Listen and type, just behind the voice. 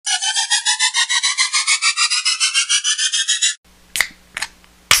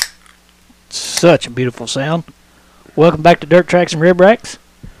Such a beautiful sound. Welcome back to Dirt Tracks and Rib Racks,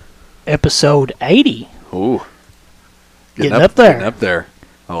 episode 80. Ooh. Getting up there. Getting up there.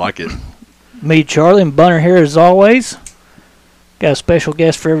 I like it. Me, Charlie, and Bunner here as always. Got a special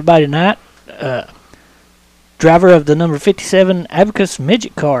guest for everybody tonight. Driver of the number 57 Abacus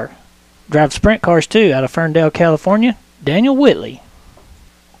Midget car. Drives sprint cars too out of Ferndale, California. Daniel Whitley.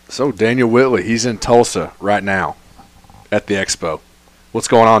 So, Daniel Whitley, he's in Tulsa right now at the expo. What's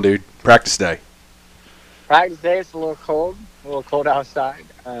going on, dude? Practice day. Practice day, it's a little cold outside.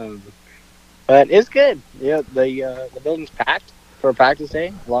 But it's good. Yeah, the building's packed for a practice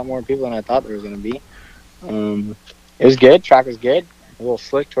day. A lot more people than I thought there was going to be. It was good. Track was good. A little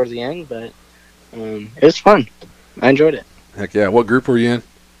slick towards the end, but it was fun. I enjoyed it. Heck yeah. What group were you in?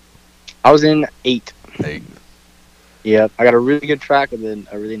 I was in 8. 8. Yep. I got a really good track and then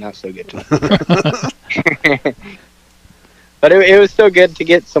a really not so good track. But it was still good to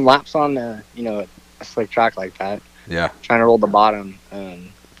get some laps on a slick track like that. Yeah. Trying to roll the bottom.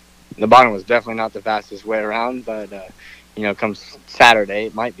 The bottom was definitely not the fastest way around, but comes Saturday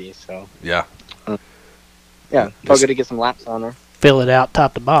it might be. So yeah. Felt good to get some laps on her. Fill it out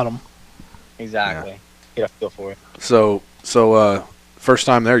top to bottom. Exactly. Yeah. Get a feel for it. So first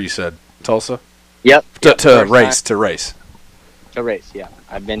time there, you said Tulsa? Yep. To race. To race, yeah.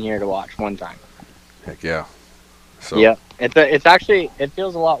 I've been here to watch one time. Heck yeah. So yeah. It's actually, it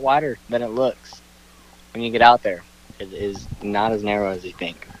feels a lot wider than it looks when you get out there. It is not as narrow as you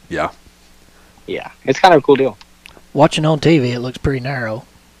think. Yeah. Yeah. It's kind of a cool deal. Watching on TV, it looks pretty narrow.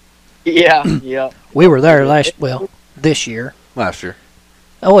 Yeah. Yeah. We were there this year. Last year.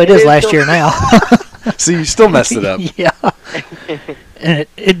 Oh, it is last year now. See, you still messed it up. Yeah. And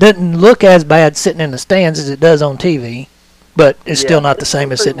it doesn't look as bad sitting in the stands as it does on TV, but it's still not the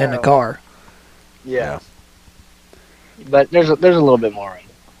same as sitting in the car. Yeah. But there's a little bit more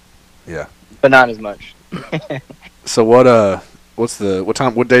in. Yeah. But not as much. So what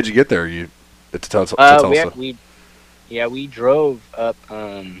day did you get there? You at Tulsa? We drove up.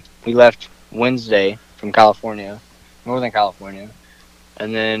 We left Wednesday from California, Northern California,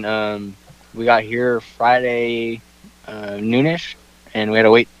 and then we got here Friday noonish, and we had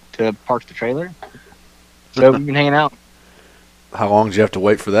to wait to park the trailer. So we've been hanging out. How long did you have to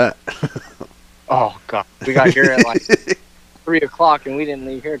wait for that? Oh God, we got here at like 3:00, and we didn't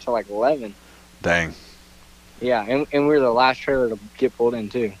leave here until like 11. Dang. Yeah, and we were the last trailer to get pulled in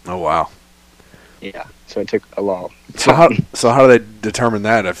too. Oh wow. Yeah, so it took a while. So how do they determine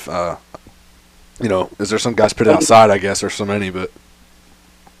that? If is there some guys put it outside? I guess there's so many, but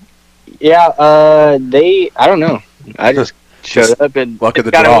yeah, I don't know. I just showed up and luck of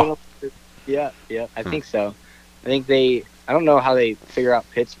the draw. Yeah, I think so. I think I don't know how they figure out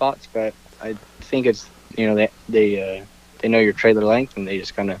pit spots, but I think it's they know your trailer length and they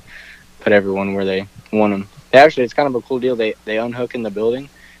just kind of put everyone where they want them. Actually, it's kind of a cool deal. They unhook in the building,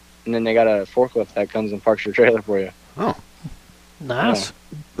 and then they got a forklift that comes and parks your trailer for you. Oh, nice.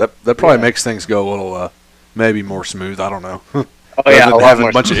 Yeah. That probably makes things go a little maybe more smooth. I don't know. Oh yeah, having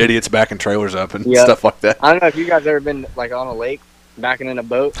a bunch of idiots backing trailers up and stuff like that. I don't know if you guys ever been like on a lake backing in a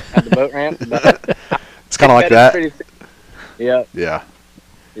boat at the boat ramp. But it's kind of like that. Yeah. Yeah.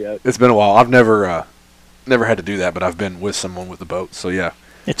 Yeah. It's been a while. I've never had to do that, but I've been with someone with the boat. So yeah.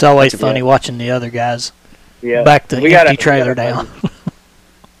 It's always funny watching the other guys back the empty trailer down.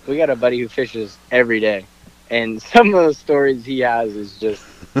 We got a buddy who fishes every day, and some of those stories he has is just,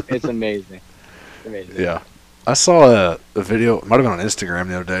 it's amazing. Yeah. I saw a video, it might have been on Instagram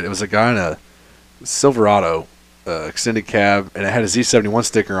the other day. It was a guy in a Silverado extended cab, and it had a Z71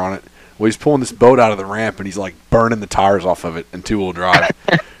 sticker on it. Well, he's pulling this boat out of the ramp, and he's like burning the tires off of it in two-wheel drive.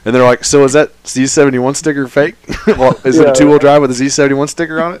 And they're like, so is that Z71 sticker fake? Well, is it a two-wheel drive with a Z71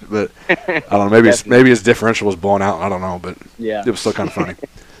 sticker on it? But I don't know. Maybe his differential was blown out. I don't know, but it was still kind of funny.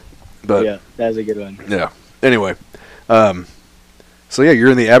 But yeah, that's a good one. Yeah. Anyway, so yeah,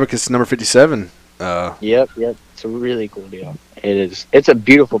 you're in the Abacus number 57. Yep. It's a really cool deal. It is. It's a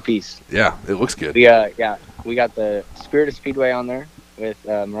beautiful piece. Yeah, it looks good. We got the Spirit of Speedway on there with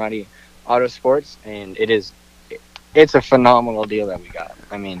Marati Auto Sports, and it's a phenomenal deal that we got.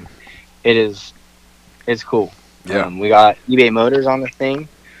 I mean, it's cool. Yeah. We got eBay Motors on the thing,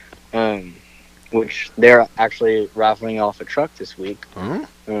 which they're actually raffling off a truck this week.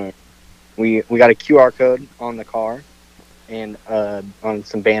 Mm-hmm. We got a QR code on the car and on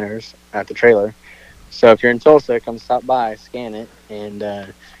some banners at the trailer. So if you're in Tulsa, come stop by, scan it, and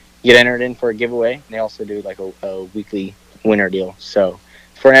get entered in for a giveaway. They also do like a weekly winner deal. So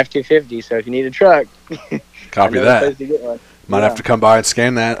for an F-250, so if you need a truck, copy that. Might have to come by and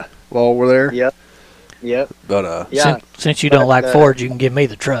scan that while we're there. Yep. But since you don't like Ford, you can give me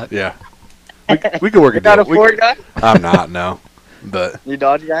the truck. Yeah. we could work a You're not deal. a Ford guy? I'm not, no, but You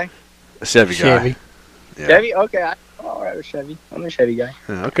Dodge guy? a Chevy guy. Chevy. Yeah. Chevy? Okay, I'm all right with Chevy. I'm a Chevy guy.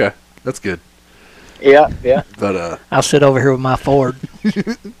 Yeah, okay, that's good. Yeah. But I'll sit over here with my Ford.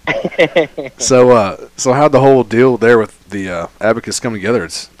 so how'd the whole deal there with the Abacus come together?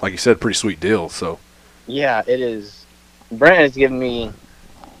 It's like you said, pretty sweet deal. So Yeah, it is. Brent has given me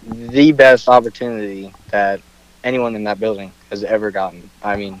the best opportunity that anyone in that building has ever gotten.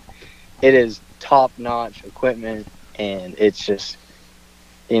 I mean, it is top-notch equipment, and it's just,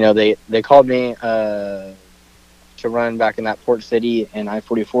 they called me to run back in that Port City and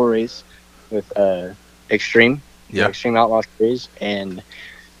I-44 race with Extreme, Yeah. Extreme Outlaw Series, and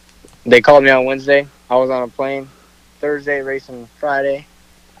they called me on Wednesday. I was on a plane Thursday, racing Friday,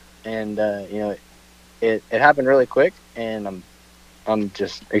 and it happened really quick, and I'm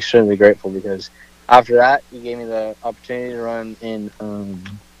just extremely grateful because after that, he gave me the opportunity to run in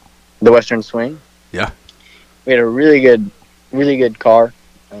the Western Swing. Yeah. We had a really good car.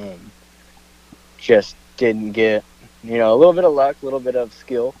 Just didn't get, a little bit of luck, a little bit of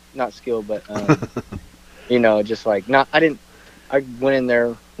skill, not skill, but just like I went in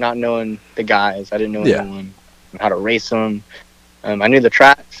there not knowing the guys. I didn't know anyone, how to race them. I knew the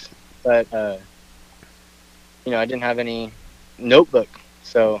tracks, but I didn't have any notebook.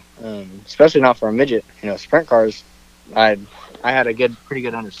 So, especially not for a midget, sprint cars, I had a pretty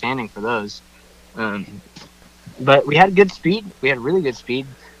good understanding for those. But we had good speed. We had really good speed.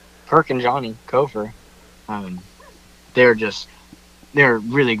 Kirk and Johnny Kofer, they're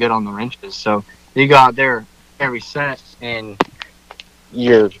really good on the wrenches. So you go out there every set and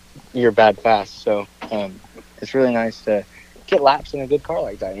you're bad fast. So it's really nice to get laps in a good car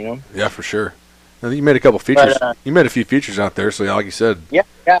like that. Yeah, for sure. Now, you made a couple features. But, you made a few features out there, so like you said, Yeah.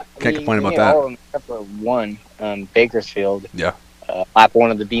 Can't complain about we that. All of them except for one, Bakersfield. Yeah. Lap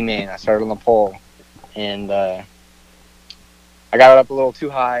one of the B-main. I started on the pole, and I got it up a little too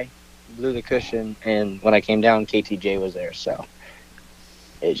high, blew the cushion, and when I came down, KTJ was there, so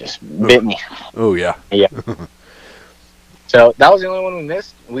it just bit me. Oh yeah. So that was the only one we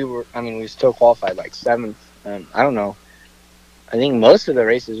missed. We still qualified like 7th. I don't know. I think most of the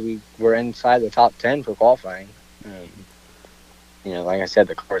races we were inside the top 10 for qualifying. Like I said,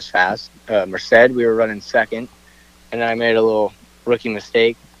 the car was fast. Merced, we were running 2nd, and then I made a little rookie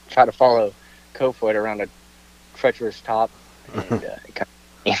mistake. Tried to follow Kofoid around a treacherous top, and it kind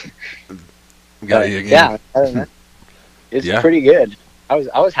of Got you again. yeah, other than that, it's Yeah. pretty good. I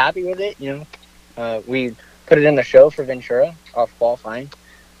was happy with it. We put it in the show for Ventura off qualifying,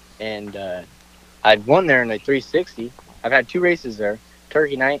 and I'd won there in the 360. I've had 2 races there,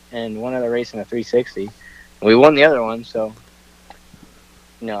 Turkey Night and one other race in the 360. We won the other one, so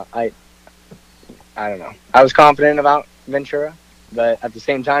I don't know. I was confident about Ventura, but at the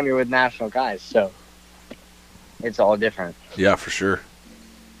same time, you're with national guys, so it's all different. Yeah, for sure.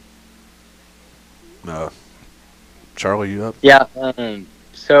 Charlie, you up? Yeah.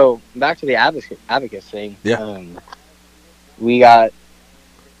 So back to the Abacus thing. Yeah. We got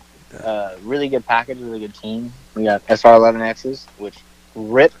a really good package, really good team. We got SR11Xs, which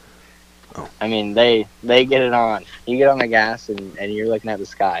rip. Oh. I mean, they get it on. You get on the gas and you're looking at the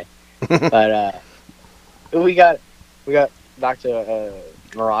sky. But we got back to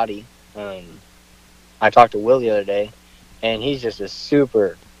Maradi. I talked to Will the other day, and he's just a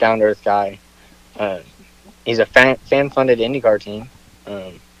super down to earth guy. He's a fan funded IndyCar team.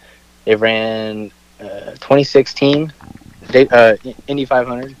 They ran 2016 Indy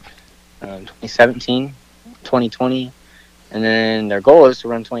 500, 2017, 2020, and then their goal is to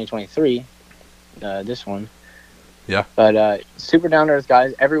run 2023. This one. Yeah. But super down to earth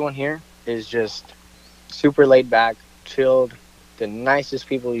guys. Everyone here is just super laid back, chilled, the nicest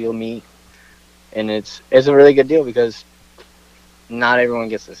people you'll meet, and it's a really good deal because not everyone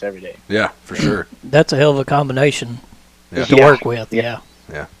gets this every day. Yeah, for sure. That's a hell of a combination Yeah. to work with. Yeah.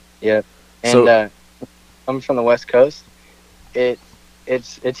 Yeah. And So- I'm from the West Coast.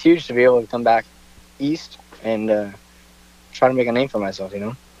 It's huge to be able to come back east and try to make a name for myself.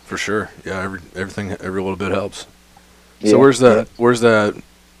 For sure. Yeah, every little bit helps. Yeah. So where's the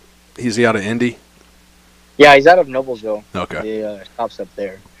he's out of Indy? Yeah, he's out of Noblesville. Okay. He stops up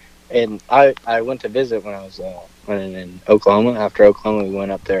there. And I went to visit when I was running in Oklahoma. After Oklahoma, we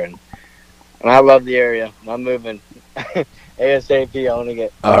went up there, and I love the area. I'm moving ASAP. I want to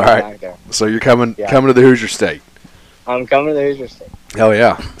get All right. back there. So you're coming Yeah. to the Hoosier State. I'm coming to the Hoosier State. Hell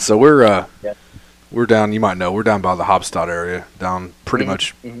yeah. So we're Yeah. we're down, you might know, we're down by the Hopstad area, down pretty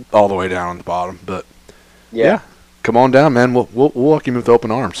much mhm. all the way down on the bottom. But Yeah, come on down, man. We'll welcome you with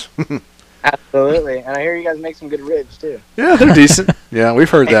open arms. absolutely. And I hear you guys make some good ribs too. Yeah, they're decent. Yeah, we've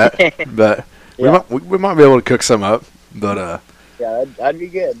heard that. But Yeah. We might be able to cook some up, but Yeah, that'd be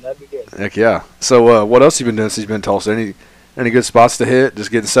good. That'd be good. heck yeah. So what else you been doing since you've been in Tulsa? Any good spots to hit?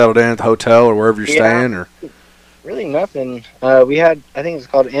 Just getting settled in at the hotel or wherever you're staying, or Really nothing. We had, I think it's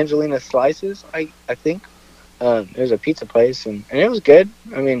called Angelina Slices. I think it was a pizza place, and it was good.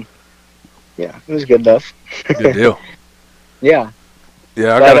 I mean, yeah, it was good enough. good deal. Yeah.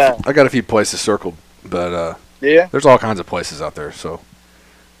 Yeah, But, I got a few places circled, but Yeah. there's all kinds of places out there. So,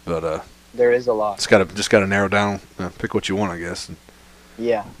 but There is a lot. just gotta narrow down, pick what you want, I guess.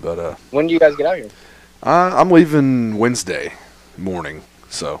 Yeah. But When do you guys get out here? I'm leaving Wednesday morning,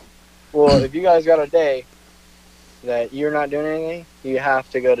 so Well, if you guys got a day that you're not doing anything, you have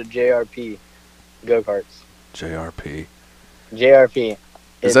to go to JRP go-karts. JRP. JRP.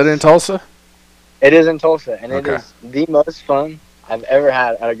 Is that in Tulsa? It is in Tulsa, and it Okay. is the most fun I've ever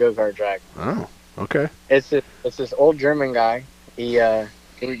had at a go-kart track. Oh, okay. It's this old German guy. He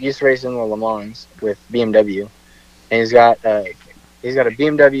used to race in the Le Mans with BMW, and he's got a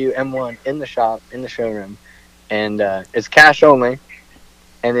BMW M1 in the shop, in the showroom, and it's cash only.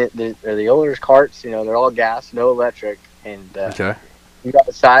 And they're the older carts, they're all gas, no electric, and Okay. you got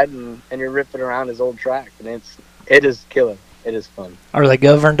the side and you're ripping around his old track, and it is killer. It is fun. Are they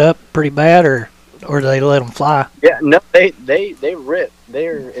governed up pretty bad, or do they let them fly? Yeah, no, they rip.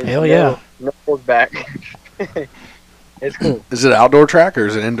 Hell yeah. No hold back. It's cool. Is it an outdoor track or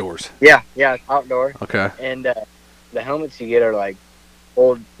is it indoors? Yeah, it's outdoor. Okay. And the helmets you get are like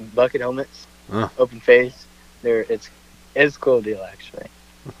old bucket helmets, open face. It's a cool deal actually.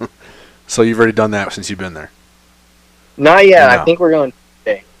 So you've already done that since you've been there? Not yet. No. I think we're going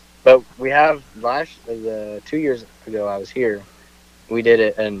today, but we have 2 years ago I was here. We did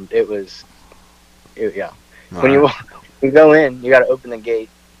it, and yeah. When you go in, you got to open the gate.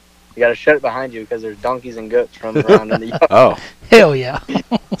 You got to shut it behind you because there's donkeys and goats roaming around in the yard. Oh, Hell yeah.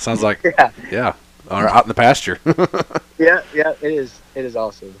 sounds like Yeah. or out in the pasture. Yeah, it is. It is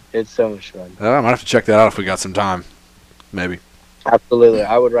awesome. It's so much fun. I might have to check that out if we got some time. Maybe. Absolutely,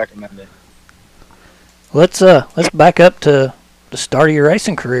 I would recommend it. Let's back up to the start of your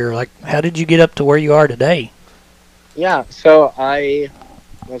racing career. Like, how did you get up to where you are today? Yeah, so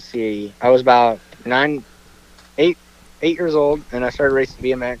let's see, I was about 8 years old, and I started racing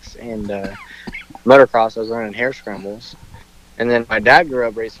BMX and motocross. I was running hare scrambles, and then my dad grew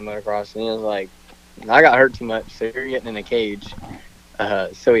up racing motocross, and he was like, I got hurt too much, so you're getting in a cage.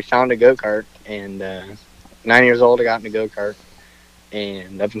 So he found a go-kart, and 9 years old, I got in a go-kart,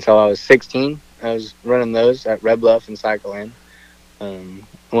 and up until I was 16, I was running those at Red Bluff and Cycleland. I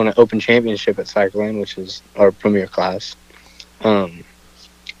won an open championship at Cycleland, which is our premier class.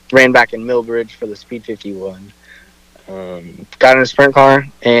 Ran back in Millbridge for the Speed 51. Got in a sprint car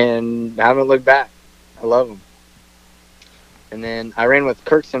and haven't looked back. I love them. And then I ran with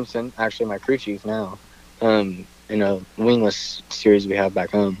Kirk Simpson, actually my crew chief now, in a wingless series we have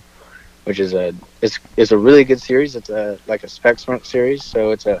back home, which is it's a really good series. It's like a spec sprint series,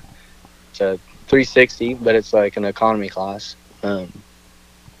 so it's a 360, but it's like an economy class. So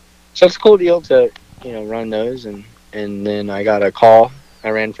it's a cool deal to run those, and then I got a call. I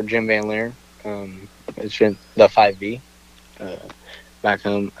ran for Jim Van Leer. It's in the 5V back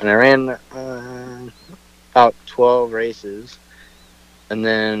home, and I ran about 12 races, and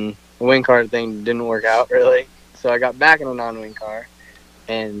then the wing car thing didn't work out really, so I got back in a non-wing car,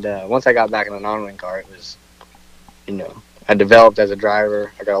 and once I got back in a non-wing car, it was, I developed as a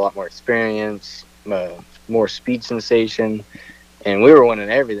driver. I got a lot more experience, more speed sensation, and we were winning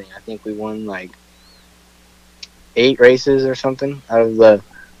everything. I think we won like 8 races or something out of the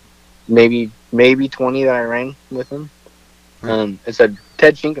maybe 20 that I ran with him. It's a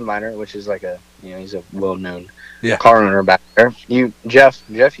Ted Schinkenbeiner, which is like he's a well-known car owner back there. Jeff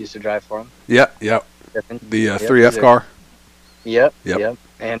used to drive for him. Yeah. The 3F car. Yep.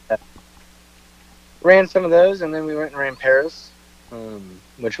 And ran some of those, and then we went and ran Paris,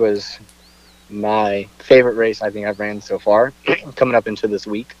 which was my favorite race I think I've ran so far, coming up into this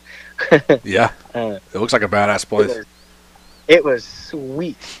week. Yeah. It looks like a badass place. It was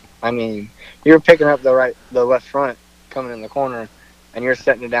sweet. I mean, you're picking up the left front coming in the corner, and you're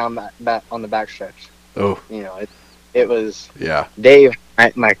setting it down back on the back stretch. Oh. It was. Yeah. Dave,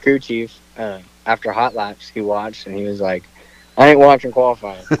 my crew chief, after hot laps, he watched and he was like, "I ain't watching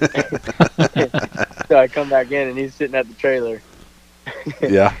qualifying." So I come back in and he's sitting at the trailer.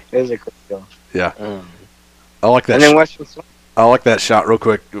 Yeah. It was a cool deal. Yeah. I like that. And then Western Swing. I like that shot real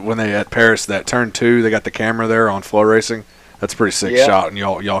quick when they at Paris, that turn 2, they got the camera there on Flow Racing. That's a pretty sick shot, and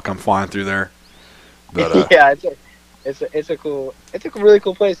y'all come flying through there. But yeah, it's a really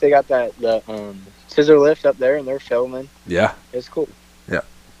cool place. They got the scissor lift up there, and they're filming. Yeah. It's cool. Yeah.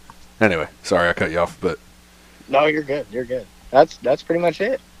 Anyway, sorry I cut you off, but No, you're good. You're good. That's pretty much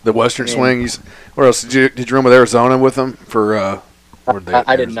it. the Western Yeah. Swing. Where else did you run with Arizona with them for?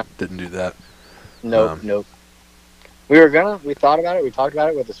 I did not. Didn't do that. Nope, nope. We thought about it. We talked about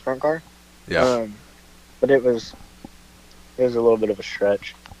it with the sprint car. Yeah. But it was a little bit of a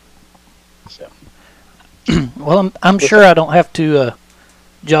stretch. So. Well, I'm sure I don't have to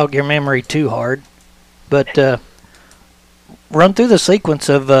jog your memory too hard, but run through the sequence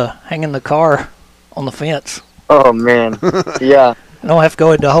of hanging the car on the fence. Oh man, yeah. I don't have to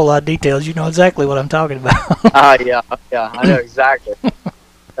go into a whole lot of details. You know exactly what I'm talking about. Yeah, I know exactly.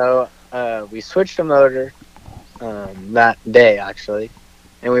 So we switched a motor that day actually,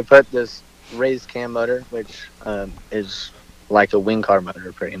 and we put this raised cam motor, which is like a wing car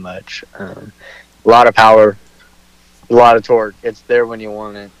motor pretty much. A lot of power, a lot of torque. It's there when you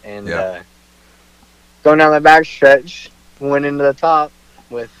want it. And going down the back stretch, went into the top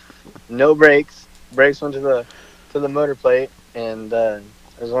with no brakes. Brakes went to the motor plate, and it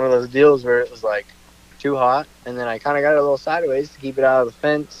was one of those deals where it was like too hot, and then I kind of got it a little sideways to keep it out of the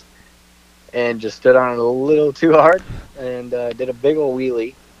fence, and just stood on it a little too hard, and did a big old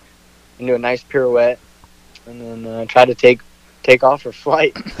wheelie into a nice pirouette, and then tried to take off for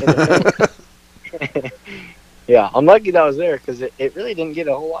flight. Yeah, I'm lucky that I was there because it really didn't get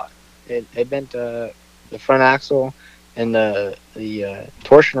a whole lot. It bent the front axle and the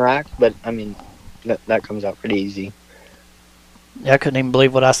torsion rack, but I mean that comes out pretty easy. I couldn't even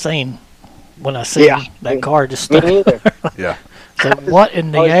believe what I seen when I seen that car just Me stuck. neither. Yeah. So what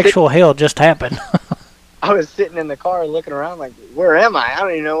in the actual hell just happened? I was sitting in the car looking around like, where am I? I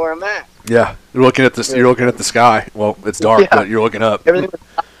don't even know where I'm at. Yeah. You're looking at this. You're looking at the sky. Well, it's dark, but you're looking up. Everything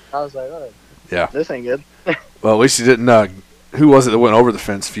was, I was like, oh, Yeah. this ain't good. Well, at least you didn't. Who was it that went over the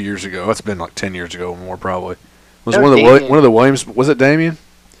fence a few years ago? That's been like 10 years ago or more, probably. Was That it was Damien. one of the Williams? Was it Damien?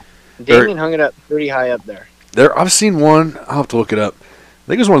 Damien hung it up pretty high up there. I've seen one. I'll have to look it up. I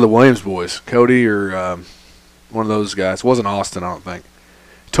think it was one of the Williams boys, Cody or one of those guys. It wasn't Austin, I don't think.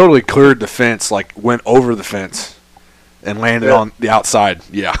 Totally cleared the fence, like went over the fence and landed on the outside.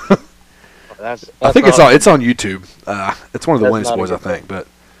 Yeah. That's I think not- it's on YouTube. It's one of the That's Williams not a boys, I good think. But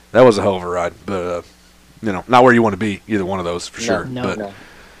that was a hell of a ride. But not where you want to be, either one of those for sure. No.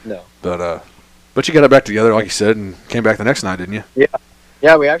 No. But you got it back together, like you said, and came back the next night, didn't you?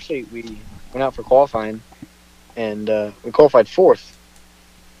 Yeah, we went out for qualifying, and we qualified 4th,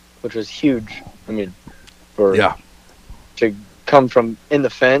 which was huge. I mean, to come from in the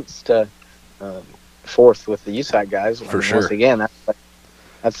fence to 4th with the USAC guys. For sure. Once again,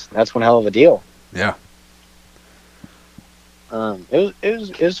 that's one hell of a deal. Yeah.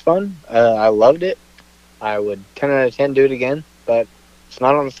 It was fun. I loved it. I would 10 out of 10 do it again, but it's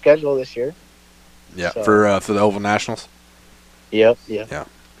not on the schedule this year. Yeah, So- for the Oval Nationals. Yep.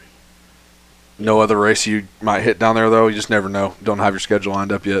 No other race you might hit down there, though? You just never know. Don't have your schedule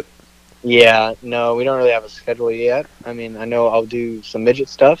lined up yet. Yeah, no, we don't really have a schedule yet. I mean, I know I'll do some midget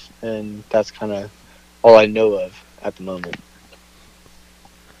stuff, and that's kind of all I know of at the moment.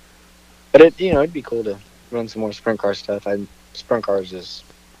 But it'd be cool to run some more sprint car stuff. Sprint cars is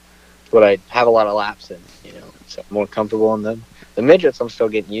what I have a lot of laps in, so I'm more comfortable in them. The midgets I'm still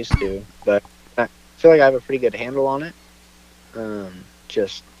getting used to, but I feel like I have a pretty good handle on it.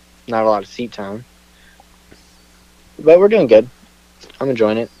 Just not a lot of seat time. But we're doing good. I'm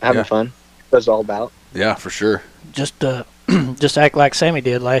enjoying it, having fun. That's what it's all about. Yeah, for sure. Just act like Sammy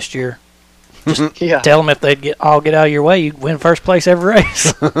did last year. Yeah. Tell them if they'd get out of your way, you'd win first place every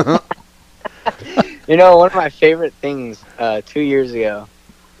race. One of my favorite things 2 years ago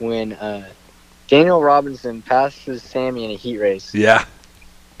when Daniel Robinson passes Sammy in a heat race. Yeah.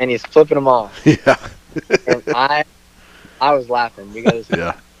 And he's flipping him off. Yeah. And I was laughing because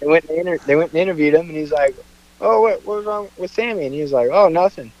Yeah. they went and interviewed him, and he's like, "Oh, what was wrong with Sammy?" And he was like, "Oh,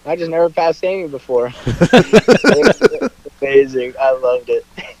 nothing. I just never passed Sammy before." It was amazing. I loved it.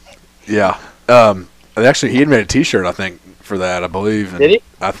 Yeah. Actually, he had made a T-shirt, I think, for that, I believe. And Did he?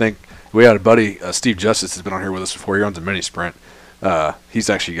 I think we had a buddy, Steve Justice, has been on here with us before. He runs a mini sprint. He's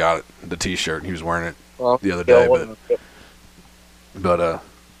actually got the T-shirt, and he was wearing it the other day. But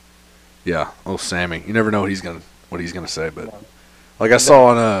yeah, old Sammy. You never know what he's gonna say. But like I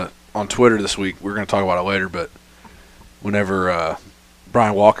saw on Twitter this week, we're gonna talk about it later. But whenever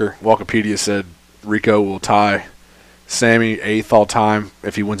Brian Walkipedia said Rico will tie Sammy 8th all time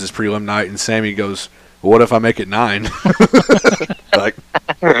if he wins his prelim night, and Sammy goes, well, "What if I make it 9?" Like,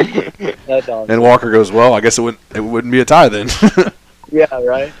 That's awesome. and Walker goes, "Well, I guess it wouldn't be a tie then." Yeah,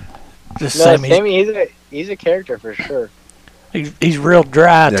 right. Just No, Sammy's, Sammy, he's a character for sure. he's real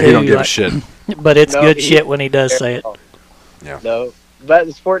dry Yeah, too. he don't give a like- shit. But it's No, good he- shit when he does say it. Yeah. No, but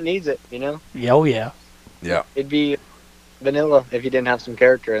the sport needs it. Yeah, oh yeah. Yeah. It'd be vanilla if you didn't have some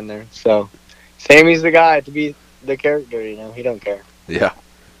character in there. So, Sammy's the guy to be the character. He don't care. Yeah.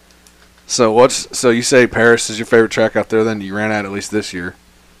 So you say Paris is your favorite track out there? Then you ran at least this year.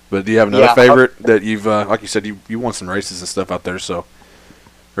 But do you have another Yeah, favorite that you've like you said you won some races and stuff out there? So,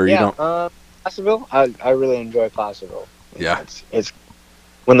 or you don't? Placerville. I really enjoy Placerville. Yeah. It's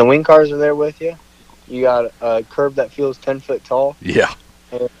when the wing cars are there with you. You got a curb that feels 10 foot tall. Yeah.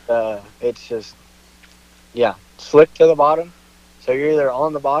 And it's just, slick to the bottom. So you're either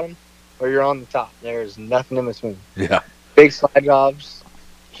on the bottom or you're on the top. There's nothing in between. Yeah. Big slide jobs,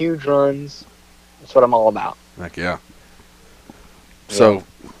 huge runs. That's what I'm all about. Heck yeah. So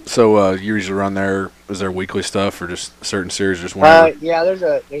you usually run there. Is there weekly stuff or just a certain series, just one? Yeah, there's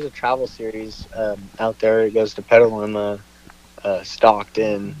a travel series out there. It goes to Petaluma,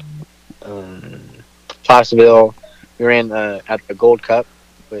 Stockton, Placerville. We ran at the Gold Cup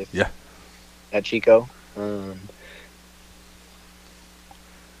at Chico.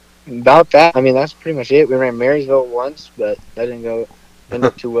 About that, I mean, that's pretty much it. We ran Marysville once, but that didn't end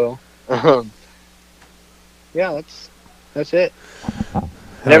up too well. Yeah, that's it.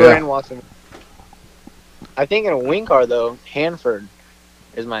 Never ran Watson. I think in a wing car though, Hanford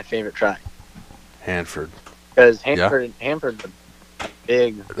is my favorite track. Hanford. Because Hanford's a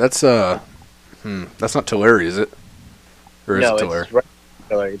big. That's that's not Tulare, is it? Or is it Tulare? It's right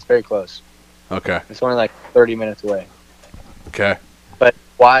Tulare. It's very close. Okay. It's only like 30 minutes away. Okay. But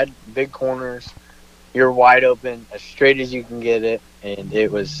wide, big corners. You're wide open, as straight as you can get it, and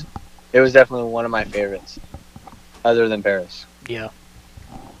it was definitely one of my favorites, other than Paris. Yeah.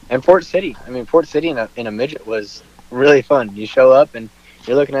 And Port City. I mean, Port City in a midget was really fun. You show up and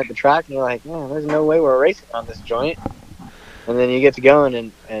you're looking at the track and you're like, man, there's no way we're racing on this joint. And then you get to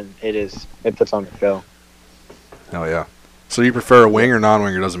going and it puts on the show. Oh yeah. So you prefer a wing or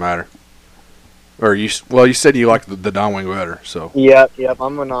non-wing, or doesn't matter? Or you said you like the non-wing better, so. Yep.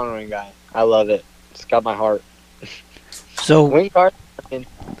 I'm a non-wing guy. I love it. It's got my heart. So Wing cars, I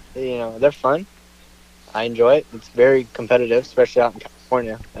mean, they're fun. I enjoy it. It's very competitive, especially out in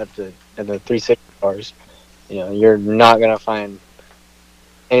California at the 360 cars. You're not gonna find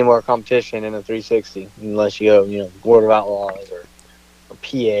any more competition in a 360 unless you go, World of Outlaws or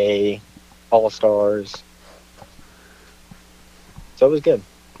PA, All Stars. So it was good.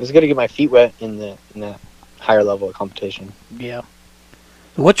 It was good to get my feet wet in that higher level of competition. yeah.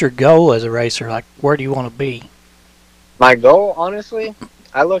 So what's your goal as a racer? Like, where do you want to be? My goal, honestly,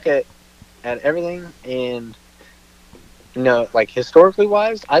 I look at everything, and like historically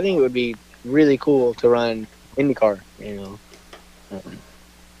wise, I think it would be really cool to run IndyCar.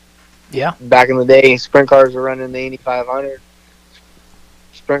 Yeah. Back in the day, sprint cars were running the Indy 500.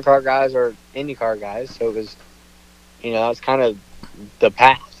 Sprint car guys are IndyCar guys, so it was, that's kind of the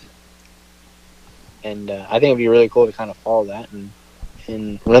path. And I think it'd be really cool to kind of follow that and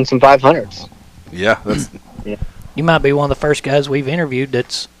run some 500s. Yeah, that's. You might be one of the first guys we've interviewed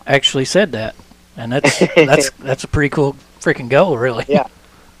that's actually said that, and that's a pretty cool freaking goal, really.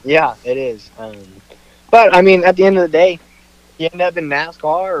 Yeah, it is. But I mean, at the end of the day, you end up in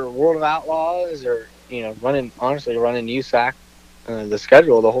NASCAR or World of Outlaws, or running USAC. The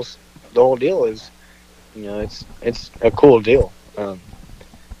schedule, the whole deal is, it's a cool deal.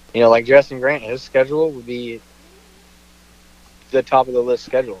 Like Justin Grant, his schedule would be the top of the list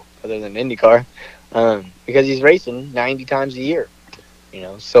schedule, other than IndyCar. Because he's racing 90 times a year,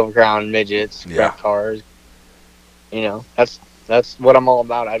 Silver Crown, midgets, prep cars. That's what I'm all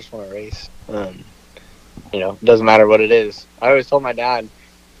about. I just want to race. It doesn't matter what it is. I always told my dad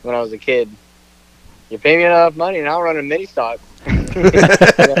when I was a kid, you pay me enough money and I'll run a mini stock.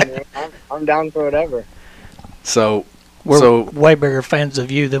 I'm down for whatever. So We're way bigger fans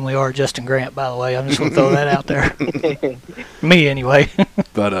of you than we are Justin Grant, by the way. I'm just going to throw that out there. Me, anyway.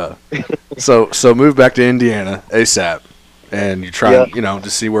 But, so move back to Indiana ASAP, and you try, to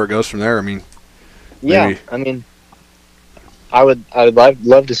see where it goes from there. I mean, yeah, I mean, I would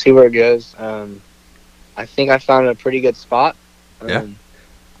love to see where it goes. I think I found a pretty good spot.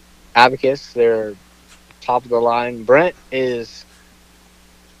 Abacus, they're top of the line. Brent is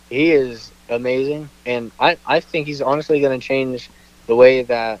amazing, and I think he's honestly going to change the way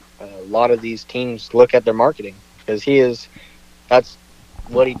that a lot of these teams look at their marketing, because that's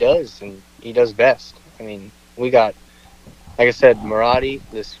what he does, and he does best. I mean, we got, like I said, Marati,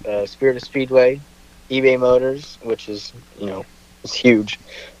 this Spirit of Speedway, eBay Motors, which is, it's huge.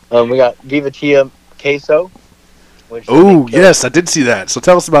 We got Vivatia Queso. Oh, yes, I did see that. So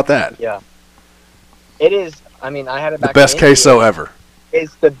tell us about that. Yeah. It is, I mean, I had it back the best queso ever.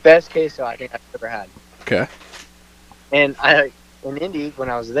 It's the best queso I think I've ever had. Okay. And in Indy when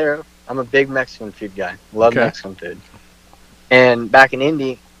I was there, I'm a big Mexican food guy. Love Okay. Mexican food. And back in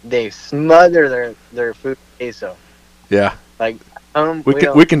Indy, they smother their food with queso. Yeah. Like home, We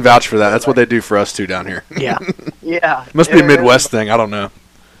don't- can vouch for that. That's what they do for us too down here. Yeah. Yeah. Must be a Midwest thing. I don't know.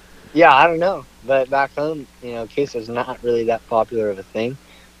 Yeah, I don't know. But back home, queso's not really that popular of a thing.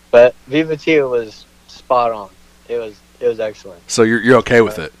 But Viva Tia was spot on. It was excellent. So you're okay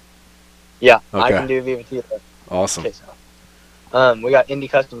with it? Yeah, I Okay. can do Viva Tia Awesome. queso. We got Indy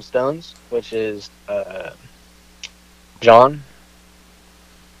Custom Stones, which is John,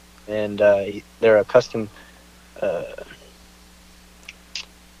 and they're a custom.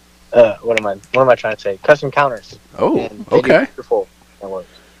 What am I trying to say? Custom counters. Oh, And they do okay. Beautiful. That works.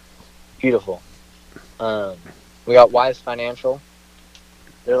 Beautiful. We got Wise Financial.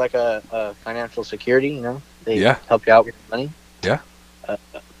 They're like a financial security. They Yeah. help you out with money. Yeah.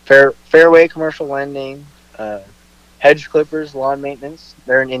 Fairway Commercial Lending. Hedge Clippers Lawn Maintenance.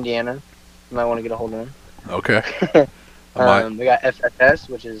 They're in Indiana. You might want to get a hold of them. Okay. I might. We got FSS,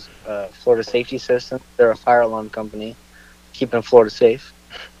 which is Florida Safety System. They're a fire alarm company, keeping Florida safe.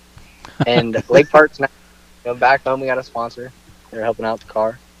 And Lake Park's now, back home we got a sponsor. They're helping out the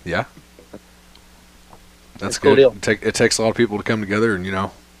car. Yeah. That's It's a cool good. deal. It takes a lot of people to come together and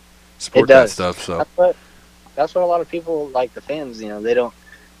support It that does. stuff. So That's what a lot of people, like the fans, they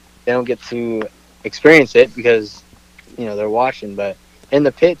don't get to experience it because they're watching. But in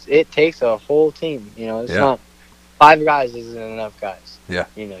the pits, it takes a whole team. It's Yeah. not 5 guys isn't enough guys. Yeah.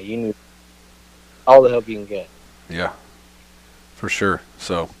 You need all the help you can get. yeah, for sure.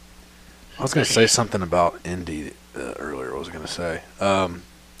 So I was gonna say something about Indy earlier. What was I gonna say?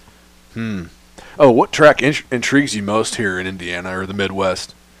 Oh, what track intrigues you most here in Indiana or the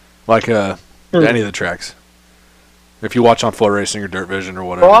Midwest? Like any of the tracks. If you watch on Flow Racing or Dirt Vision or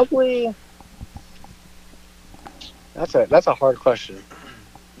whatever. Probably. That's a hard question.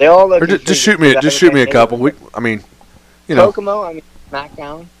 They all look. Or just shoot me a couple. Kokomo,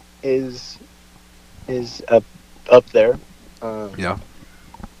 SmackDown is up there. Yeah.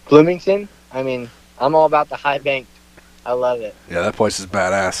 Bloomington, I'm all about the high banked. I love it. Yeah, that place is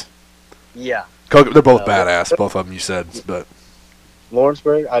badass. Yeah. They're both badass, both of them you said, but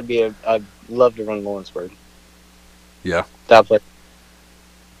Lawrenceburg, I'd love to run Lawrenceburg. Yeah. That place.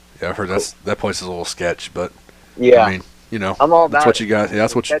 yeah, I've heard that place is a little sketch, but Yeah. I'm all about that's what it. you got. Yeah,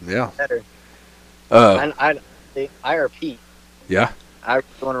 that's what you. That's Yeah. better. The IRP. Yeah. I really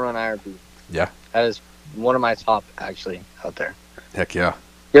want to run IRP. Yeah. That is one of my top actually out there. Heck yeah.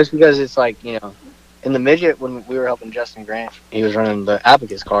 Just because it's like, in the midget when we were helping Justin Grant, he was running the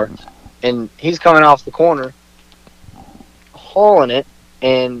Abacus car, and he's coming off the corner, hauling it,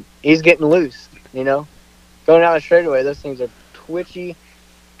 and he's getting loose, going down the straightaway. Those things are twitchy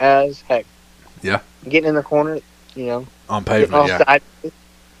as heck. Yeah. Getting in the corner, On getting pavement, yeah. offside.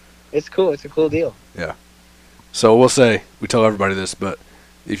 It's cool. It's a cool deal. So we tell everybody this, but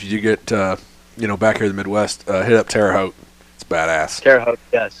if you do get back here in the Midwest, hit up Terre Haute. It's badass. Terre Haute,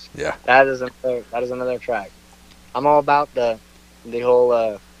 yes. Yeah. That is another track. I'm all about the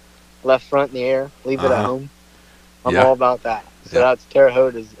whole left front in the air, leave it at Uh-huh. home. I'm Yeah. all about that. So Yeah. that's Terre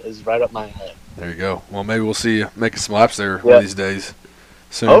Haute is right up my head. There you go. Well, maybe we'll see you making some laps there one Yeah. of these days.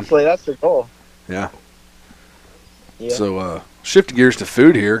 Soon. Hopefully that's the goal. Yeah. Yeah. So shifting gears to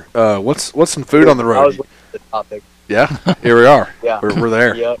food here. What's some food on the I road? was looking at the topic. Yeah. Here we are. Yeah. We're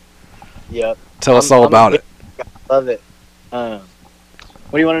there. Yep. Tell us I'm all a about big- it. Love it. What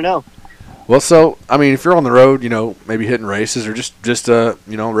do you want to know? Well, so if you're on the road, maybe hitting races or just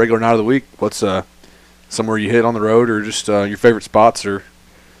regular night of the week, what's somewhere you hit on the road or just your favorite spots or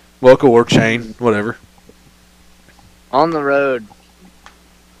local or chain, whatever. On the road.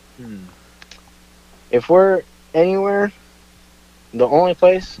 If we're anywhere, the only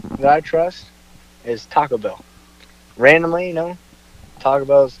place that I trust is Taco Bell. Randomly, Taco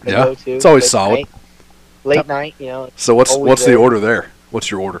Bell's the Yeah, go-to. it's always late solid. night- Late night, So what's Always the there. order there?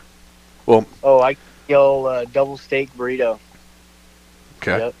 What's your order? I the old double steak burrito.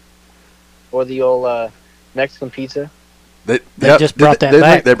 Okay. Yep. Or the old Mexican pizza. They just brought that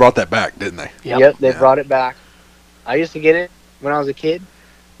back. They brought that back, didn't they? Yep. They Yeah. brought it back. I used to get it when I was a kid,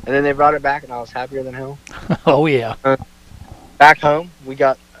 and then they brought it back, and I was happier than hell. Oh yeah. Back home, we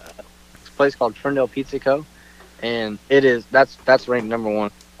got this place called Ferndale Pizza Co., and that's ranked number 1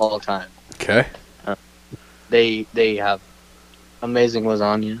 all time. Okay. They have amazing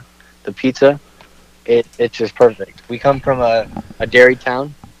lasagna. The pizza, it's just perfect. We come from a dairy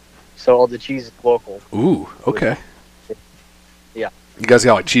town, so all the cheese is local. Ooh. Okay. Yeah. You guys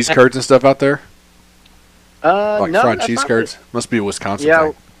got like cheese curds and stuff out there? Like no, fried that's cheese not curds? Must be a Wisconsin Yeah.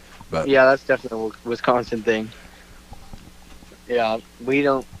 thing. But Yeah, that's definitely a Wisconsin thing. Yeah, we're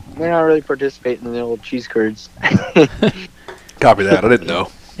not really participating in the old cheese curds. Copy that. I didn't know.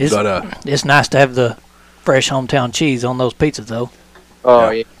 It's, But it's nice to have the fresh hometown cheese on those pizzas, though. Oh,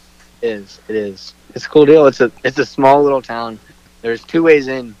 Yeah. yeah, it is. It is. It's a cool deal. It's a small little town. There's 2 ways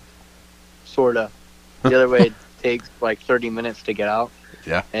in, sorta. The other way takes like 30 minutes to get out.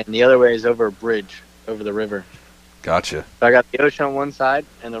 Yeah. And the other way is over a bridge over the river. gotcha. So I got the ocean on one side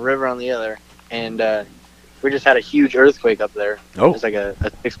and the river on the other. And we just had a huge earthquake up there. It Oh, was like a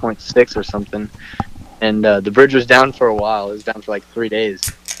 6.6 or something. And the bridge was down for a while. It was down for like 3 days.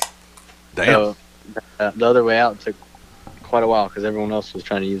 damn. So the other way out took quite a while because everyone else was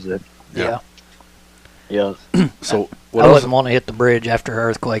trying to use it. Yeah. Yeah. So I what else? wouldn't want to hit the bridge after an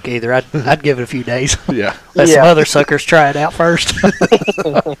earthquake either. I'd give it a few days. Yeah. Let Yeah. some other suckers try it out first.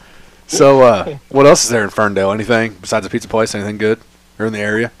 So what else is there in Ferndale? Anything besides a pizza place? Anything good? Or in the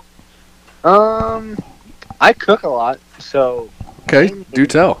area? I cook a lot, so Okay, do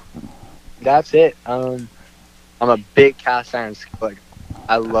tell. that's it. I'm a big cast iron skillet.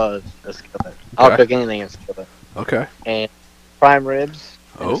 I love a skillet. I'll Okay. cook anything in a skillet. Okay. And prime ribs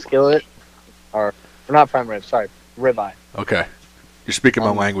in Oh. a skillet, or not prime ribs, sorry, ribeye. Okay. You're speaking my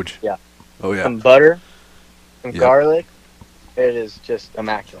Um, language. yeah. Oh yeah. Some butter, some Yep. garlic. It is just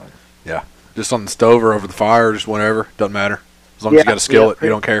immaculate. Just on the stove or over the fire, or just whenever. Doesn't matter. As long as you Yeah, got a skillet, yeah, you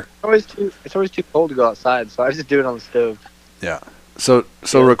don't care. It's always too cold to go outside, so I just do it on the stove. So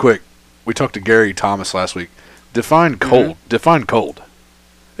Yeah. real quick, we talked to Gary Thomas last week. Define cold. Mhm. Define cold.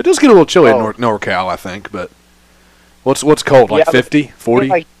 It does get a little chilly Oh. in NorCal, I think, but what's cold? Like Yeah, but 50, 40,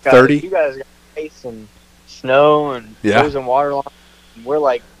 Like you 30? guys got ice and snow and Yeah. frozen water line. We're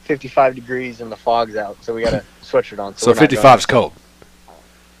like 55 degrees and the fog's out, so we got a sweatshirt on. So we're not 55 is cold.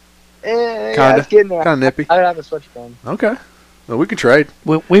 Yeah, Kinda. it's getting there. Kind of nippy. I have a sweatshirt on. Okay. Well, we can trade.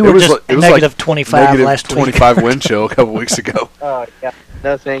 We It were was just like- it was negative like 25 Negative last week. 25 wind chill a couple weeks ago. Oh yeah,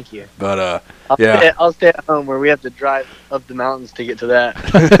 no thank you. But I'll I'll stay at home where we have to drive up the mountains to get to that.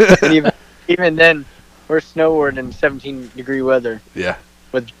 And even then, we're snowboarding in 17-degree weather yeah.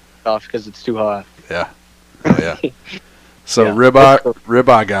 off because it's too hot. Oh yeah. So Yeah.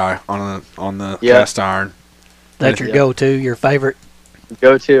 ribeye guy on the Yeah. cast iron. That's your Yeah. go-to, your favorite.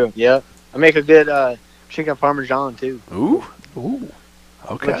 Go to. Yep. I make a good chicken parmesan too. Ooh. Ooh. I'm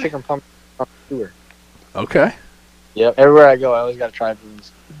a Okay. chicken parmesan tour. Okay. Yep. Everywhere I go, I always got to try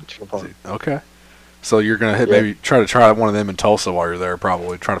chicken parmesan. Okay. So you're gonna Yeah. maybe try to try one of them in Tulsa while you're there.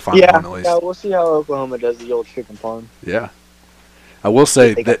 Probably try to find Yeah, one at least. yeah. We'll see how Oklahoma does the old chicken parm. Yeah. I will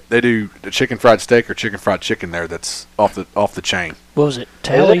say They that they do the chicken fried steak or chicken fried chicken there. That's off the chain. What was it?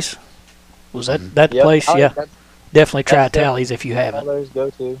 Tallies? Was that Yep. place? Oh, Yeah. That's Definitely try that's it. Tallies if you haven't. Tyler's go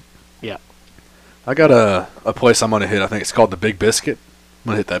to. I got a place I'm gonna hit. I think it's called the Big Biscuit. I'm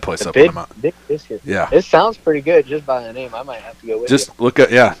gonna hit that place up. Big, When I'm out. big biscuit. Yeah. It sounds pretty good just by the name. I might have to go with Just look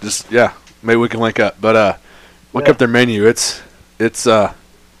at yeah. Maybe we can link up. But look Yeah. up their menu. It's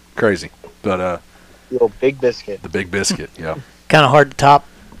crazy. But you. The old big biscuit. the Big Biscuit. Yeah. Kind of hard to top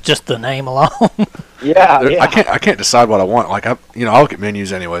just the name alone. Yeah, There- yeah. I can't decide what I want. Like I look at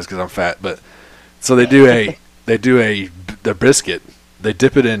menus anyways because I'm fat. But so they do the biscuit. They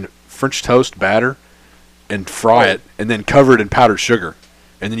dip it in French toast batter and fry Oh. it, and then cover it in powdered sugar,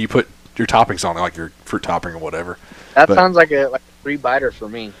 and then you put your toppings on it, like your fruit topping or whatever. That but- sounds like a free biter for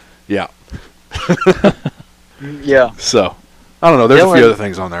me. Yeah. Yeah. So I don't know. There's a few Dylan- other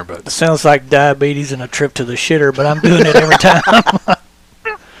things on there, but Sounds like diabetes and a trip to the shitter, but I'm doing it every time.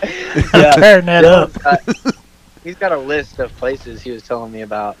 Yeah. I'm tearing that up. He's got a list of places he was telling me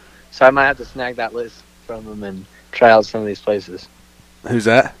about, so I might have to snag that list from him and try out some of these places. who's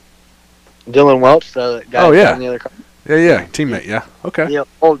that? Dylan Welch, the guy Oh, yeah. on the other car. Yeah, teammate. Yeah. Okay. Yeah,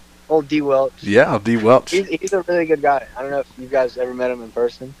 old D Welch. Yeah, D. Welch. He's a really good guy. I don't know if you guys ever met him in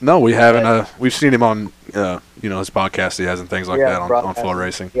person. No, we haven't. We've seen him on, his podcast he has and things like Yeah, that on broadcast. Flow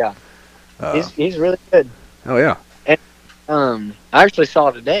Racing. Yeah. Uh, He's really good. oh yeah. I actually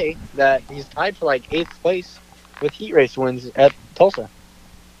saw today that he's tied for like 8th place with heat race wins at Tulsa.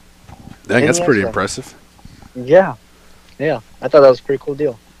 Dang, that's pretty Indiana. impressive. Yeah. Yeah. I thought that was a pretty cool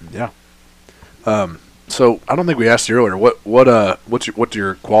deal. Yeah. So I don't think we asked you earlier. What's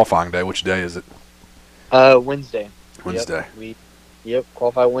your qualifying day? Which day is it? Wednesday. Wednesday. Yep,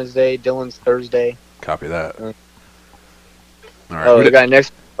 qualify Wednesday. Dylan's Thursday. Copy that. Uh, All right. Oh, We the did- guy next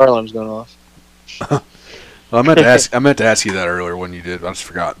to car alarm's going off. well, I meant to ask you that earlier when you did. I just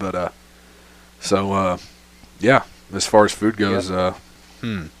forgot. But yeah. As far as food goes,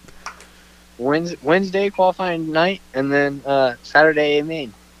 Wednesday qualifying night, and then Saturday A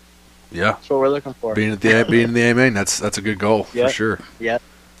main. yeah. That's what we're looking for. Being in the A main, that's a good goal Yep. for sure.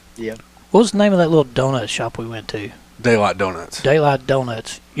 What was the name of that little donut shop we went to? Daylight Donuts. Daylight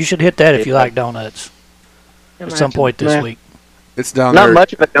Donuts. You should hit that if you Yeah. like donuts at some point this Nah. week. It's down Not there.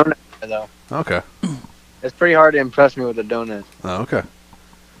 much of a donut though. Okay. It's pretty hard to impress me with a donut. Oh, okay.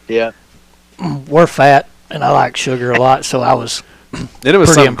 Yeah. We're fat, and I like sugar a lot, so I was And it was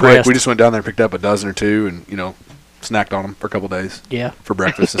Pretty something quick. impressed. We just went down there and picked up a dozen or two, and snacked on them for a couple days yeah. for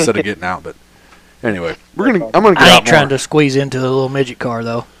breakfast instead of getting out. But anyway, I'm gonna get I out ain't trying more. to squeeze into a little midget car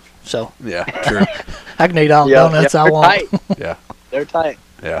though, so Yeah, true. I can eat all the donuts I they're want. Tight. Yeah. They're tight.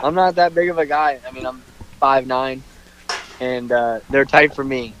 Yeah. I'm not that big of a guy. I mean, I'm 5'9", and they're tight for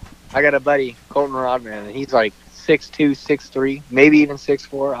me. I got a buddy, Colton Rodman, and he's like 6'2", 6'3", maybe even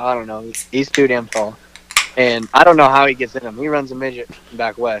 6'4". I don't know. He's too damn tall. And I don't know how he gets in them. He runs a midget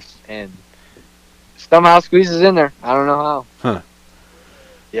back west and somehow squeezes in there. I don't know how. Huh.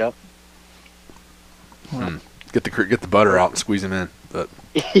 Yep. Get the butter out and squeeze them in. But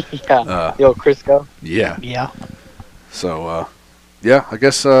Yeah. Yo, Crisco. yeah. Yeah. So yeah, I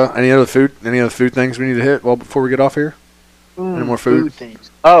guess any other food things we need to hit before we get off here? Any more food? things.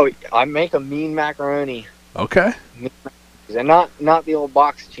 Oh, I make a mean macaroni. Okay. And not the old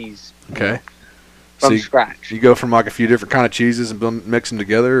box cheese. Okay. So From you, scratch. you go from like a few different kind of cheeses and mix them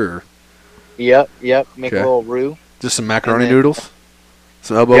together, or Yep. Make Okay. a little roux. just some macaroni And then- noodles,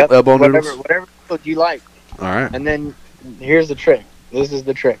 some elbow Yep, noodles. whatever food you like. All right. And then here's the trick. This is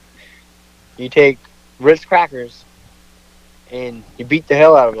the trick. You take Ritz crackers and you beat the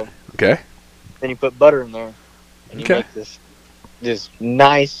hell out of them. Okay. Then you put butter in there and you Okay. make this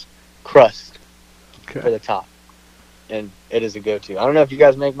nice crust for Okay. the top. And it is a go-to. I don't know if you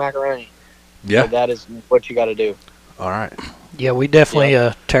guys make macaroni, Yeah. but that is what you got to do. All right. Yeah, we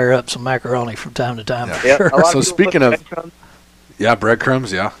definitely tear up some macaroni from time to time. Yeah. For Yep. sure. A lot So people put speaking of- breadcrumbs- Yeah,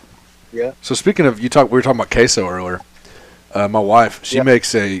 breadcrumbs. Yeah. Yeah. So speaking of, we were talking about queso earlier. My wife, she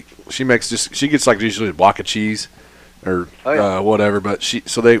Yep. she gets like usually a block of cheese, or Oh, yeah. whatever. But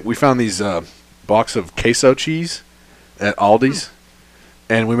we found these blocks of queso cheese at Aldi's,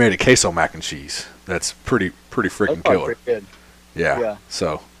 and we made a queso mac and cheese. That's pretty That's freaking probably killer. pretty good. Yeah. Yeah.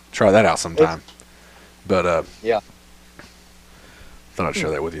 So try that out sometime. But Yeah. thought I'd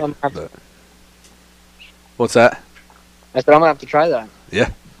share that with you. I'm happy. But, what's that? I said I'm gonna have to try that.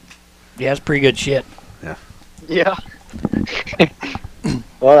 Yeah, it's pretty good shit. Yeah.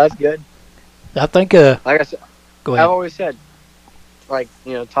 Well, that's good. I think. Like I said, Go I've ahead. always said, like,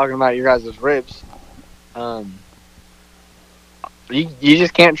 talking about your guys' ribs, you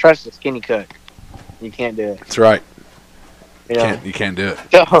just can't trust a skinny cook. You can't do it. That's right. You know. You can't do it.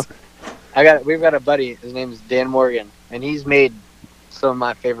 So we've got a buddy. His name is Dan Morgan, and he's made some of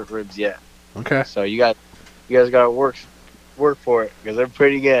my favorite ribs yet. Okay. So you guys got to work for it because they're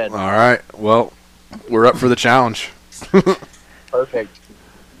pretty good. All right. Well, we're up for the challenge. Perfect.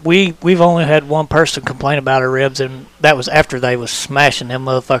 We've only had one person complain about our ribs, and that was after they was smashing them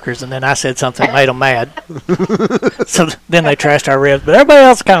motherfuckers, and then I said something that made them mad. So then they trashed our ribs, but everybody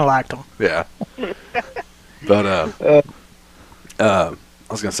else kind of liked them. Yeah. But I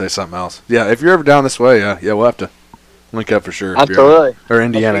was gonna say something else. Yeah, if you're ever down this way, yeah, we'll have to link up for sure. if you're ever- Absolutely. Or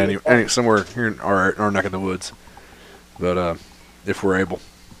Indiana, Absolutely. any somewhere here in our neck of the woods. But if we're able,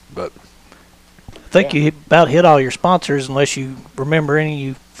 but I think you about hit all your sponsors, unless you remember any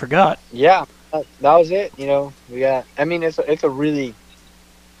you forgot. Yeah, that was it. We got. I mean, it's a really.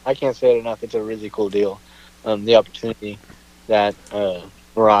 I can't say it enough. It's a really cool deal. The opportunity that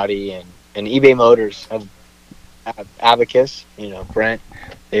Marati and eBay Motors have. Abacus, Brent,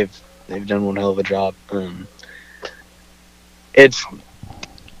 they've done one hell of a job. It's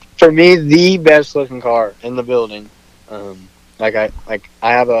for me the best looking car in the building. I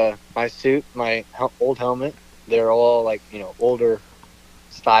have my suit, my old helmet. They're all older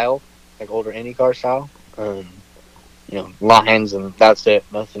style, like older IndyCar style. Lines and that's it.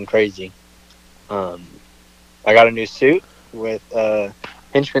 Nothing crazy. I got a new suit with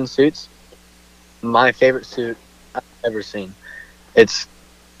Hinchman suits. My favorite suit I've ever seen. It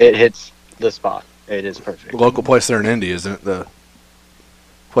hits the spot. It is perfect. local place there in Indy, isn't it? The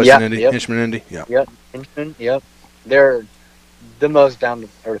place Yeah, in Indy, yep. Hinchman, Indy. Yeah. Yep, Hinchman. Yep, they're the most down to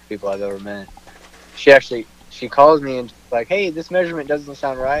earth people I've ever met. She calls me and she's like, "Hey, this measurement doesn't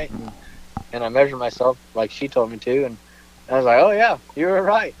sound right," and I measure myself like she told me to, and I was like, "Oh yeah, you were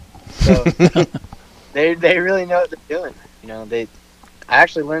right." So they really know what they're doing. I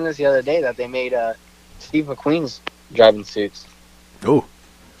actually learned this the other day that they made Steve McQueen's driving suits. Oh,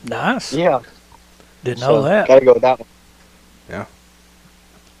 Nice. Yeah, Didn't know that. Gotta go with that one.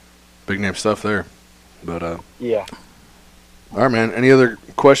 big name stuff there. But Yeah. all right, man. Any other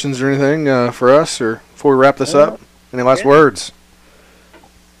questions or anything for us, or before we wrap this up? Any last Yeah. words?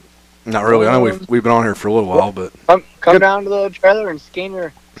 Not really. I know we've been on here for a little while, but Come Good. down to the trailer and scan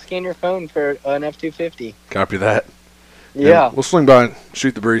your phone for an F-250. Copy that. Yeah, And we'll swing by and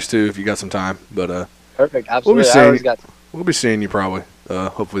shoot the breeze too if you got some time. But perfect. Absolutely. I seeing always you. got we'll be seeing you probably.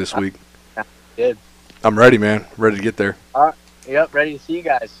 Hopefully this week. good. I'm ready, man. Ready to get there. Yep, ready to see you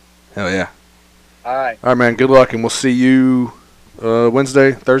guys. Hell yeah. All right. All right, man. Good luck, and we'll see you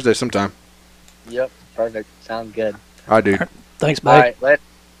Wednesday, Thursday sometime. Yep, perfect. Sounds good. All right, dude. Thanks, All babe. right, let's.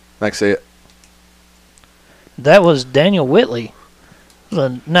 Thanks. See it. That was Daniel Whitley. It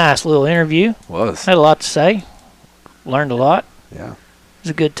was a nice little interview. Was. Had a lot to say. Learned a lot. Yeah. It was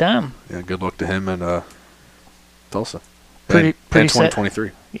a good time. Yeah. Good luck to him and Tulsa. Pretty and sad.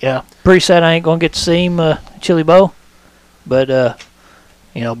 2023. Yeah, pretty sad I ain't gonna get to see him, Chili Bow, but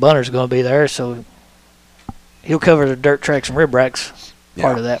Bunner's gonna be there, so he'll cover the dirt tracks and rib racks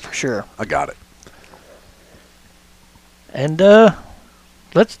part of that for sure. I got it. And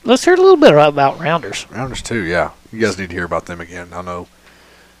let's hear a little bit about Rounders. Rounders too. Yeah. You guys need to hear about them again. I know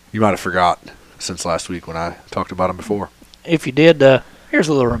you might have forgot since last week when I talked about them before. If you did, here's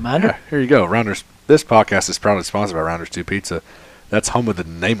a little reminder. Yeah, here you go. Rounders. This podcast is proudly sponsored by Rounders 2 Pizza. That's home of the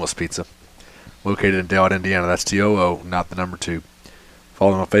Nameless Pizza. Located in Dale, Indiana. That's TOO, not the number 2.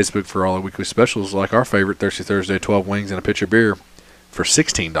 Follow them on Facebook for all the weekly specials like our favorite Thirsty Thursday 12 wings and a pitcher of beer for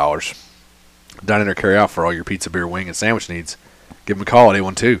 $16. Dine in or carry out for all your pizza, beer, wing, and sandwich needs. Give them a call at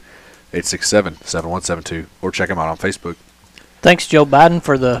 812-867-7172 or check them out on Facebook. Thanks, Joe Biden,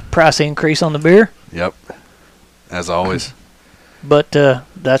 for the price increase on the beer. Yep. As always. But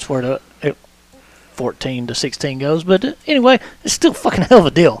that's where the 14 to 16 goes. But anyway, it's still a fucking hell of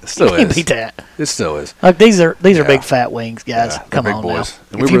a deal. It still You can't is. beat that. It still is. Like these are Yeah. big fat wings, guys. Yeah, they're Come big on boys. now.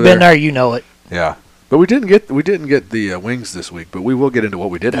 And If we you've were been there. there, you know it. Yeah. But we didn't get the wings this week, but we will get into what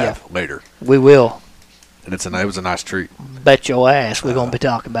we did have later. We will. And it was a nice treat. Bet your ass we're gonna be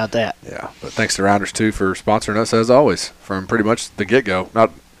talking about that. Yeah. But thanks to Rounders too for sponsoring us as always from pretty much the get go.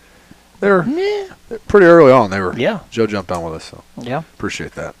 They're pretty early on. Joe jumped on with us, so Yeah.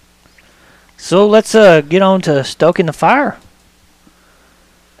 appreciate that. So let's get on to stoking the fire.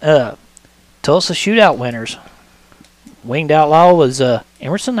 Tulsa shootout winners. Winged Outlaw was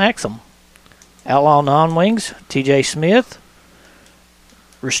Emerson Axum. Outlaw non-wings, TJ Smith.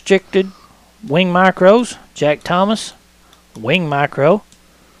 Restricted wing micros, Jack Thomas. Wing micro.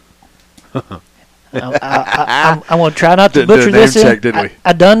 I'm going to try not to Didn't do a butcher name this. check, did we?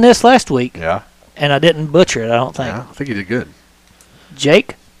 I done this last week, Yeah. and I didn't butcher it, I don't think. Yeah. I think you did good.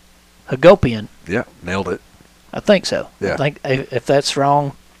 Jake Hagopian. Yeah. Nailed it. I think so. Yeah. I think if that's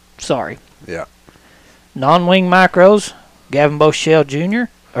wrong, sorry. Yeah. Non-wing micros, Gavin Boschel Jr.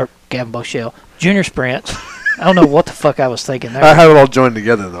 Junior Sprints. I don't know what the fuck I was thinking there. I had it all joined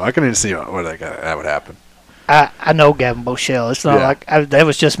together though. I couldn't even see where that would happen. I know Gavin Boschel. It's not like that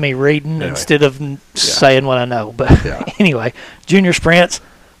was just me reading Anyway. instead of saying what I know. But Yeah. anyway, Junior Sprints,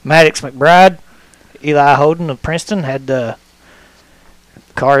 Maddox McBride, Eli Holden of Princeton had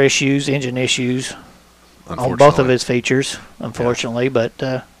car issues, engine issues on both of his features, unfortunately. But,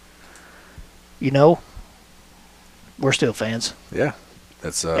 we're still fans. Yeah.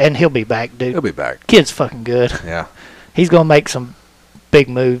 That's And he'll be back, dude. he'll be back. Kid's fucking good. Yeah. He's going to make some big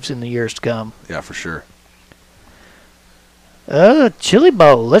moves in the years to come. Yeah, for sure. Chili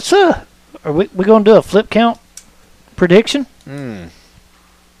Bowl. Let's are we going to do a flip count prediction?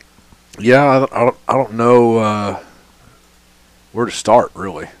 Yeah, I don't know where to start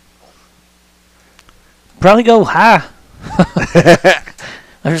really. Probably go high.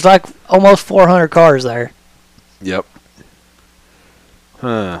 There's like almost 400 cars there. Yep.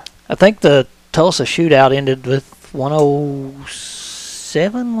 Huh. I think the Tulsa shootout ended with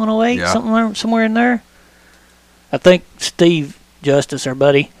 107, 108, somewhere in there. I think Steve Justice, our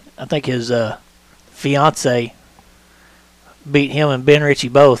buddy, I think his fiance beat him and Ben Ritchie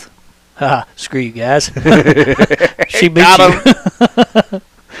both. Ha! Screw you guys. She beat you.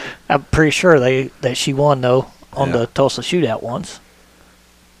 I'm pretty sure that she won though on the Tulsa shootout once.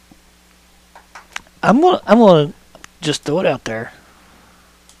 I'm gonna just throw it out there.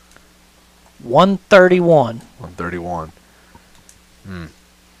 131. 131. I'm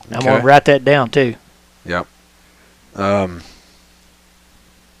gonna write that down too. Yep.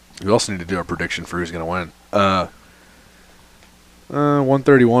 We also need to do our prediction for who's going to win.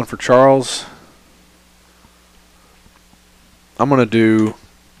 131 for Charles. I'm going to do...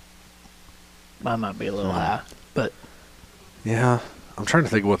 Mine might be a little high, but... Yeah. I'm trying to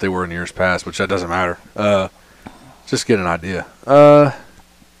think of what they were in years past, which that doesn't matter. Just get an idea. You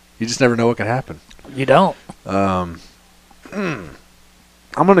just never know what can happen. You don't. I'm going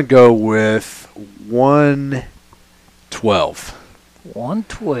to go with 112.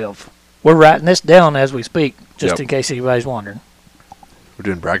 112. We're writing this down as we speak, just Yep. in case anybody's wondering. We're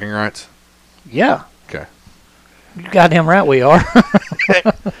doing bragging rights. Yeah. Okay. You goddamn right we are.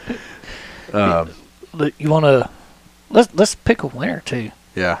 Um, You want to let's pick a winner too,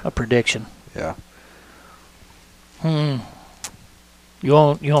 yeah. a prediction. Yeah. You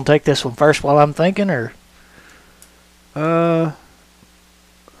want to take this one first while I'm thinking, or I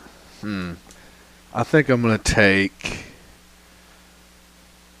think I'm gonna take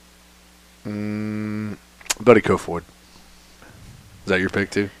Buddy Kofoid. Is that your pick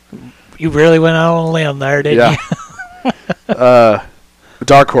too? you really went out on a limb there, didn't Yeah. you?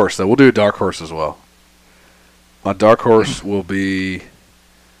 Dark horse though. We'll do a dark horse as well. My dark horse will be.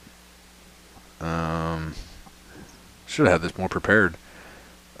 Should have had this more prepared.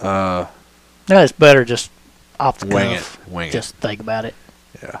 No, it's better just off the Wing cuff. it. Wing Just think about it.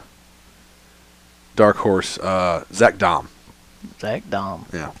 it. Yeah. Dark horse. Zach Dom. Zach Dom.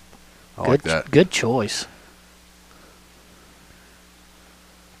 Yeah. I Good, like that. good choice.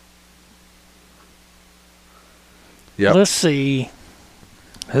 Yep. Let's see.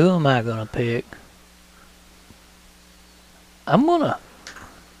 Who am I going to pick? I'm going to.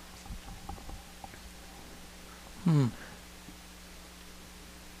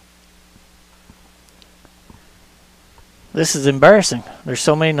 This is embarrassing. There's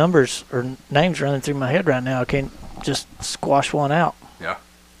so many numbers or names running through my head right now. I can't just squash one out. Yeah.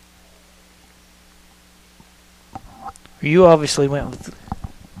 You obviously went with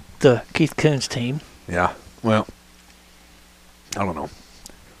the Keith Coons team. Yeah. Well, I don't know.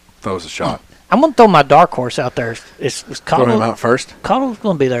 Throw us a shot. I'm going to throw my dark horse out there. It's Throw him Cottle. out first. Cottle's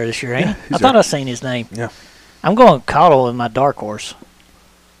going to be there this year, ain't Yeah, he? he's I thought there. I seen his name. Yeah. I'm going Cottle in my dark horse.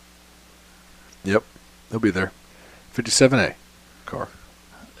 Yep. He'll be there. 57A car.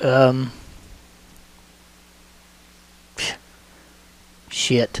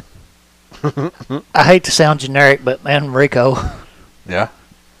 Shit. I hate to sound generic, but man, Rico. Yeah.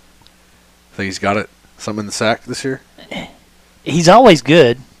 Think he's got it. Something in the sack this year. He's always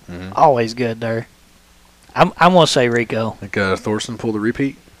good. Mhm. Always good there. I'm going to say Rico. Think Thorson pulled a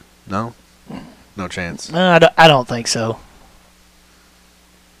repeat? No. No chance. No, I don't think so.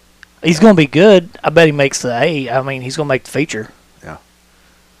 He's going to be good. I bet he makes the A. I mean, he's going to make the feature.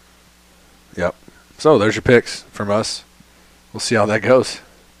 Yep. So there's your picks from us. We'll see how that goes.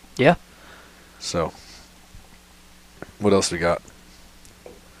 Yeah. So, what else we got?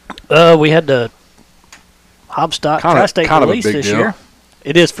 We had the Hobstock Tri-State kind of a release big this deal. year.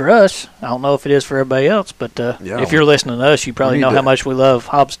 It is for us. I don't know if it is for everybody else, but Yeah. if you're listening to us, you probably need know to- how much we love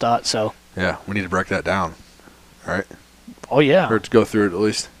Hobstock. So, Yeah, we need to break that down. All right. oh yeah, Or to go through it at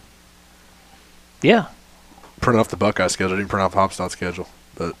least. yeah. Print off the Buckeye schedule. I didn't print off Hopstock schedule.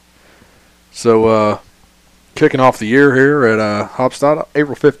 But so kicking off the year here at Hopstock,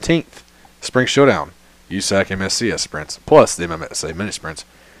 April 15th, Spring Showdown. USAC MSCS sprints plus the MMSA mini sprints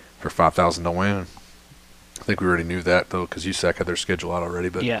for $5,000 to win. I think we already knew that though because USAC had their schedule out already.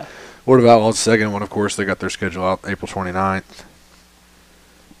 But Yeah. Word of Outlaw's second one, of course, they got their schedule out April 29th.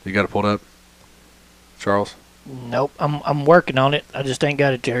 You got it pulled up, Charles? Nope. I'm working on it. I just ain't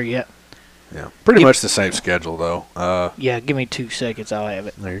got it there yet. Yeah, pretty Yep. much the same schedule though. Yeah, give me 2 seconds. I'll have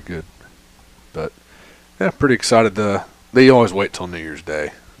it. No, you're good. But yeah, pretty excited. They always wait till New Year's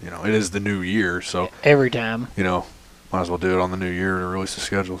Day. You know, it is the new year, so Every time. you know, might as well do it on the new year to release the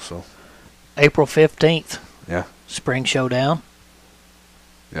schedule. So April 15th. Yeah. Spring Showdown.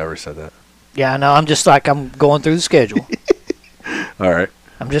 yeah, I already said that. Yeah, I know. I'm just like I'm going through the schedule. All right.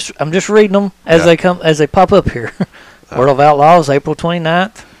 I'm just reading them as Yeah. they pop up here. World of Outlaws, April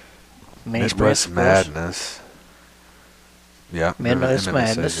 29th. Mini Midwest sprints, of course, Madness. Yeah. Midwest MMSA's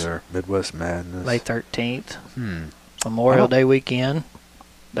Madness. there. Midwest Madness. May 13th. Hmm. Memorial Oh. Day weekend.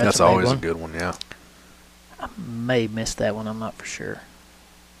 That's a big always one. a good one. Yeah. May miss that one. I'm not for sure.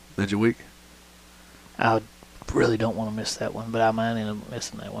 Midget Week. I really don't want to miss that one, but I might end up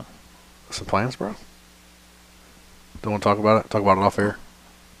missing that one. Some plans, bro. Don't want to talk about it. Talk about it off air.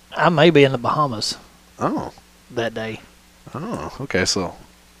 I may be in the Bahamas Oh. that day. Oh. Okay. So.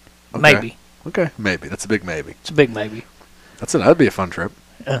 Okay. Maybe. Okay. Maybe. That's a big maybe. It's a big maybe. That's it. That'd be a fun trip.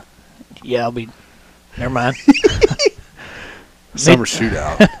 Yeah, I'll be. Never mind. Summer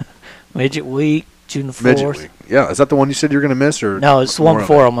shootout. Midget week, June the 4th. Midget week. Yeah. Is that the one you said you were gonna miss or? No, it's the one Memorial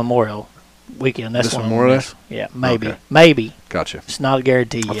before Day? on Memorial weekend. That's This one. Memorial I'm Day? gonna miss. Yeah, maybe. Okay. Maybe. Gotcha. It's not a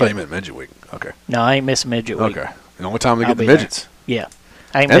guarantee I yet. thought you meant midget week. Okay. No, I ain't missing midget week. Okay. The only time they I'll get the be there. midgets. Yeah.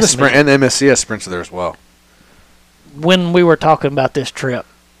 I ain't And the missing sprint midget. and the MSCS sprints are there as well. When we were talking about this trip,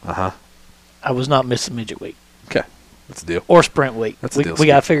 Uh-huh. I was not missing midget week That's the deal. or sprint week. That's a we deal, we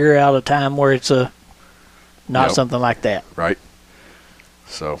got to Steve. figure out a time where it's not Yep. something like that. Right?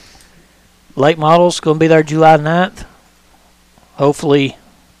 So Late models going to be there July 9th. Hopefully.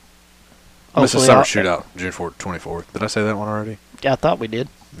 It's a summer shootout, June 24th. Did I say that one already? Yeah, I thought we did.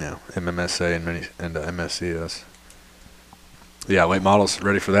 Yeah, MMSA and MSCS. Yeah, late models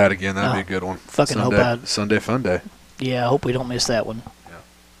ready for that again. That'd be a good one. Fucking hope Sunday fun day. Yeah, I hope we don't miss that one. Yeah.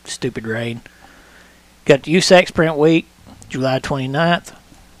 Stupid rain. Got the USAC Sprint Week, July 29th.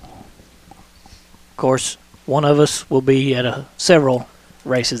 Of course, one of us will be at several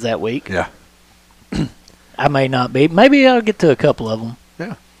races that week. Yeah. I may not be. Maybe I'll get to a couple of them.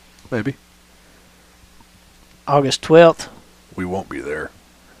 Yeah, maybe. August 12th. We won't be there.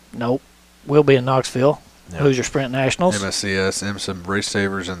 Nope. We'll be in Knoxville. Yep. Hoosier Sprint Nationals. MSCS, IMSA Race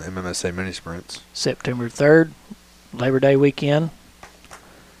Savers, and MMSA Mini Sprints. September 3rd, Labor Day weekend.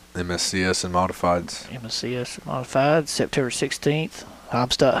 MSCS and Modifieds. MSCS Modified, September 16th.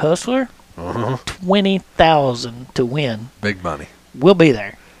 Hobstadt Hustler. Uh-huh. 20,000 to win. Big money. We'll be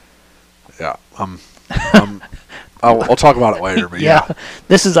there. Yeah, I'll talk about it later, but yeah.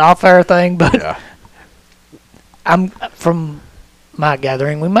 This is an off-air thing, but Yeah, I'm from my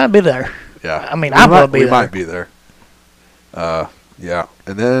gathering. We might be there. yeah. I mean, I will be there. We might be there. Yeah,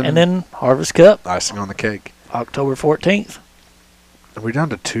 and then Harvest Cup, icing on the cake. October 14th. Are we down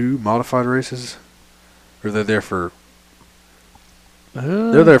to 2 modified races? Or are they there for?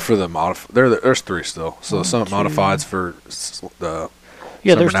 They're there for the there's 3 still. So some modifieds for the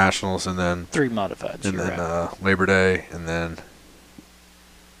Summer there's Nationals, and then 3 modifieds. and you're then right. Labor Day, and then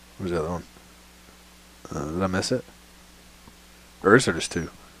what was the other one? Did I miss it? Or is there just 2?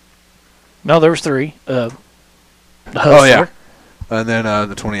 No, there was 3. The Hustler. Oh yeah, and then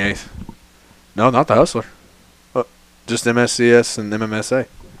the 28th. No, not the Hustler. Just MSCS and MMSA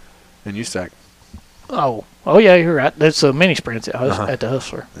and USAC. Oh yeah, you're right. That's a mini sprints at the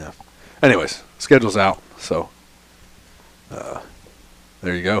Hustler. Yeah. Anyways, schedule's out, so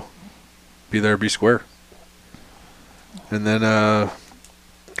there you go. Be there, be square. And then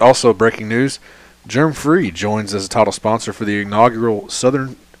also breaking news, Germ Free joins as a title sponsor for the inaugural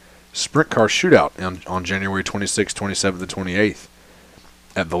Southern Sprint Car Shootout on January 26th, 27th, and 28th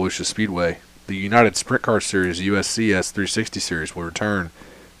at Volusia Speedway. The United Sprint Car Series USCS 360 Series will return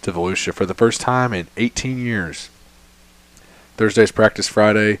to Volusia for the first time in 18 years. Thursday's practice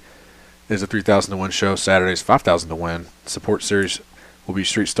Friday is a 3,000 to win show. Saturday's 5,000 to win. Support series will be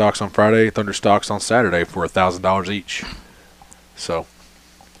street stocks on Friday, thunder stocks on Saturday for $1,000 each. So,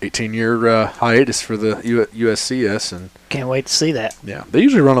 18-year hiatus for the USCS, and can't wait to see that. Yeah, they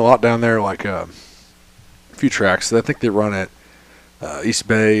usually run a lot down there, like a few tracks. I think they run at East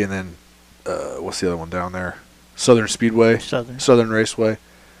Bay, and then what's the other one down there? Southern Speedway. Southern Raceway.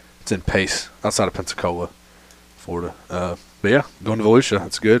 It's in Pace, outside of Pensacola, Florida. But yeah, going to Volusia.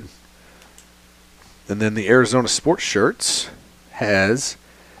 That's good. And then the Arizona Sports Shirts has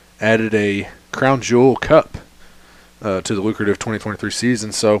added a Crown Jewel Cup to the lucrative 2023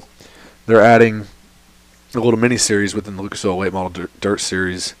 season. So they're adding a little mini-series within the Lucas Oil Late Model Dirt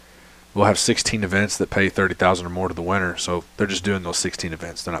Series. We'll have 16 events that pay $30,000 or more to the winner. So they're just doing those 16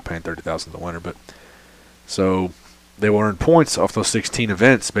 events. They're not paying $30,000 to the winner. But so they will earn points off those 16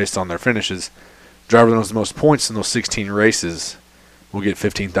 events based on their finishes. Driver that knows the most points in those 16 races will get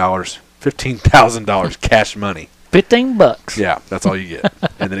 $15,000 cash money. $15. Yeah, that's all you get.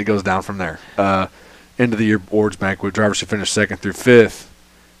 And then it goes down from there. End of the year awards banquet, drivers who finish 2nd through 5th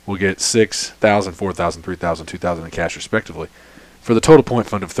will get $6,000, $4,000, $3,000, $2,000 in cash respectively, for the total point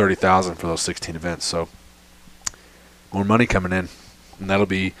fund of $30,000 for those 16 events. So more money coming in, and that'll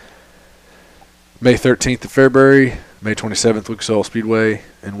be May 13th at Fairbury, May 27th Lucas Oil Speedway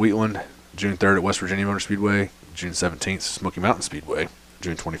in Wheatland, June 3rd at West Virginia Motor Speedway, June 17th Smoky Mountain Speedway,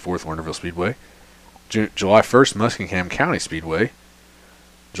 June 24th Lernerville Speedway, July 1st Muskingum County Speedway,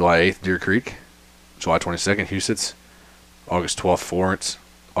 July 8th Deer Creek, July 22nd Huset's, August 12th Florence,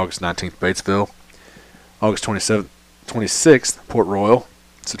 August 19th Batesville, August 26th Port Royal,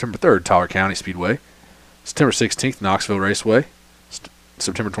 September 3rd Tyler County Speedway, September 16th Knoxville Raceway,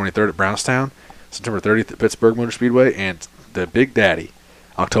 September 23rd at Brownstown, September 30th at Pittsburgh Motor Speedway, and the Big Daddy,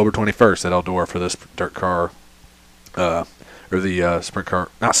 October 21st at Eldora for this dirt car, or the sprint car.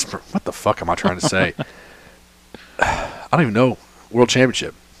 Not sprint. What the fuck am I trying to say? I don't even know. World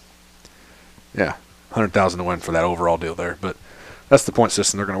Championship. Yeah, 100,000 to win for that overall deal there. But that's the point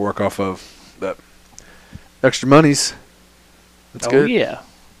system they're going to work off of. That extra monies. That's good. Oh yeah.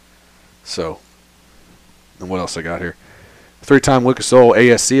 So, and what else I got here? 3-time Lucas Oil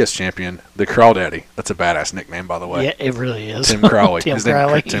ASCS champion, the Crawdaddy. That's a badass nickname, by the way. Yeah, it really is. Tim Crowley. Tim His name-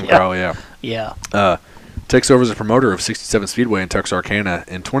 Crowley. Tim Yeah. Crowley, yeah. Yeah. Takes over as a promoter of 67 Speedway in Texarkana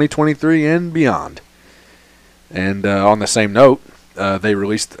in 2023 and beyond. And on the same note, they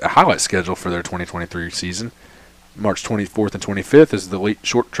released a highlight schedule for their 2023 season. March 24th and 25th is the elite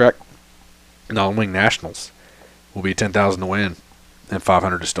short track non-wing nationals. Will be 10,000 to win and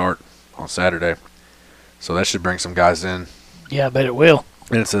 500 to start on Saturday. So that should bring some guys in. Yeah, I bet it will.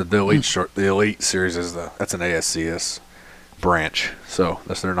 And it's the elite short. The elite series is that's an ASCS branch, so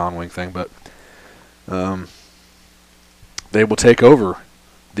that's their non-wing thing. But they will take over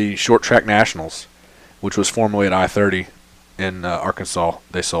the short track nationals, which was formerly at I-30 in Arkansas.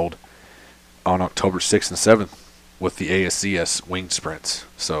 They sold on October 6th and 7th with the ASCS winged sprints.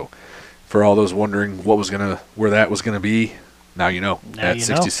 So for all those wondering where that was gonna be, now you know. Now At you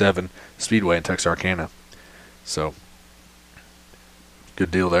 67 Speedway in Texarkana. So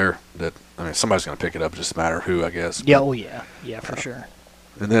good deal there. That somebody's gonna pick it up. Just a matter of who, I guess. Yeah, oh yeah, for sure.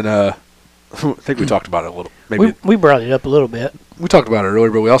 And then I think we talked about it a little. Maybe We brought it up a little bit. we talked about it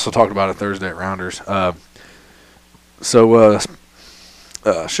earlier, but we also talked about it Thursday at Rounders.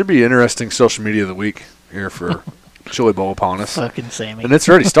 Should be interesting social media of the week here for Chili Bowl upon us. Fucking Sammy. And it's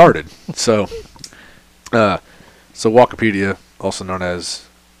already started. So Walkopedia, also known as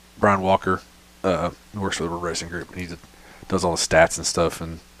Brian Walker, who works for the World Racing Group, and he does all the stats and stuff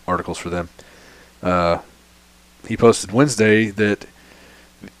and articles for them. He posted Wednesday that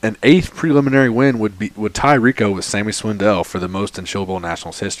an 8th preliminary win would tie Rico with Sammy Swindell for the most in Chili Bowl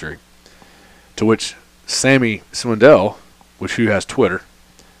Nationals history. To which Sammy Swindell, who has Twitter,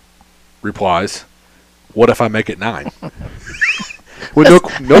 replies, "What if I make it 9?"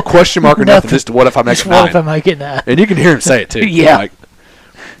 With no question mark or nothing, just what if I make Just it what 9? if I make it 9? And you can hear him say it too. Yeah.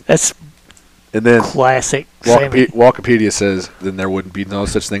 That's And then classic Sammy. Walkopedia says, then there wouldn't be no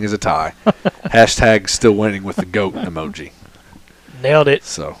such thing as a tie. Hashtag still winning with the GOAT emoji. Nailed it.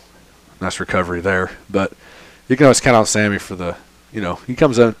 So, nice recovery there. But you can always count on Sammy for the, he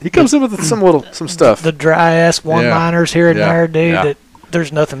comes in with some stuff. The dry ass one-liners here and Yeah. there, dude. Yeah. That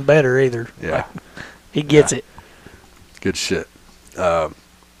there's nothing better either. Yeah. He gets it. Good shit.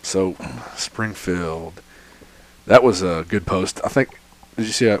 So, Springfield. That was a good post. I think, did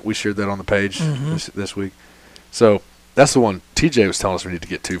you see we shared that on the page this week? So, that's the one TJ was telling us we need to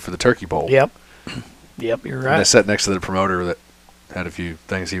get to for the Turkey Bowl. Yep, you're And right. I sat next to the promoter that had a few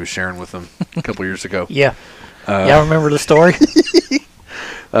things he was sharing with them a couple years ago. Yeah. Y'all remember the story?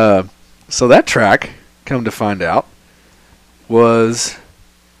 So that track, come to find out, was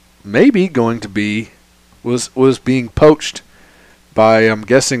maybe going to be was being poached by, I'm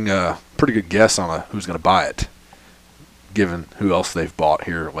guessing, a pretty good guess on who's going to buy it, given who else they've bought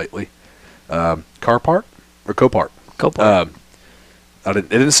here lately. Copart or Copart? Copart. It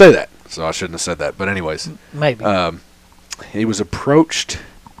didn't say that, so I shouldn't have said that. But anyways, Maybe. he was approached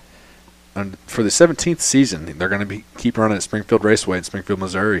for the 17th season. They're going to keep running at Springfield Raceway in Springfield,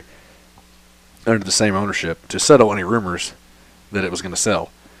 Missouri, under the same ownership to settle any rumors that it was going to sell.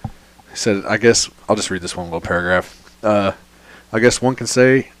 He said, I guess, I'll just read this one little paragraph. I guess one can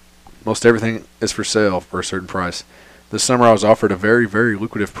say most everything is for sale for a certain price. This summer I was offered a very, very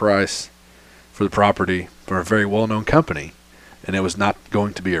lucrative price for the property from a very well-known company, and it was not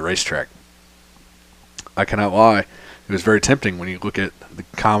going to be a racetrack. I cannot lie. It was very tempting when you look at the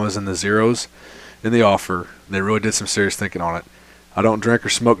commas and the zeros in the offer. They really did some serious thinking on it. I don't drink or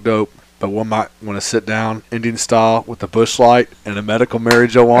smoke dope, but one might want to sit down Indian style with a Busch Light and a medical Mary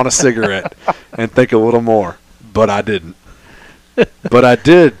Joanna cigarette and think a little more. But I didn't. But I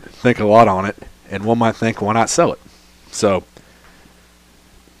did think a lot on it, and one might think, why not sell it? So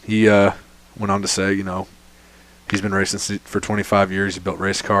he went on to say, he's been racing for 25 years. He built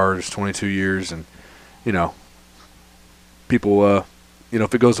race cars 22 years, and, people,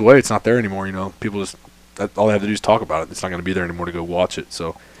 if it goes away, it's not there anymore. People just, all they have to do is talk about it. It's not going to be there anymore to go watch it.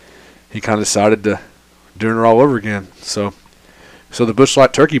 So he kind of decided to doing it all over again. So the Busch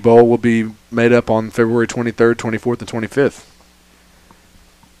Light Turkey Bowl will be made up on February 23rd, 24th, and 25th.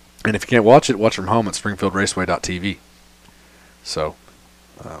 And if you can't watch it, watch from home at springfieldraceway.tv. So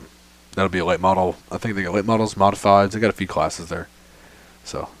that'll be a late model. I think they got late models, modifieds. They got a few classes there.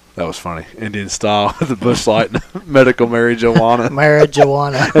 So that was funny. Indian style, the Busch Light, medical Mary Joanna. Mary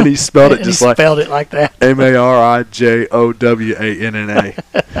Joanna. And he spelled it just like spelled it like that. MARIJOWANNA.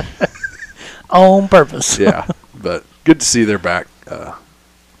 On purpose. Yeah, but good to see they're back. Going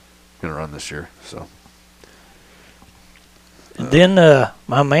to run this year. So. Then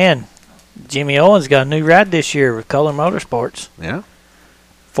my man, Jimmy Owens, got a new ride this year with Kohler Motorsports. Yeah.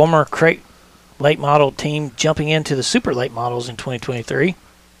 Former crate late model team jumping into the super late models in 2023.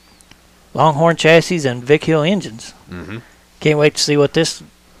 Longhorn chassis and Vic Hill engines. Mm-hmm. Can't wait to see what this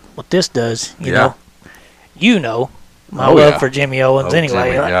does. My Oh, love yeah. for Jimmy Owens.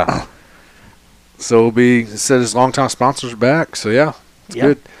 Anyway, Jimmy, yeah. So it says his longtime sponsors are back. So yeah, it's Yep.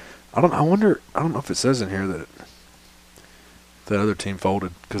 good. I don't know if it says in here that that other team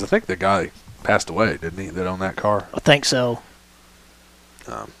folded, because I think the guy passed away, didn't he? That owned that car, I think so.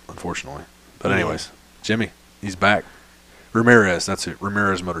 unfortunately. But Yeah. anyways, Jimmy, he's back. Ramirez, that's it.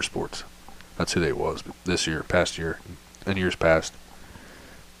 Ramirez Motorsports. That's who they was this year, past year, and years past.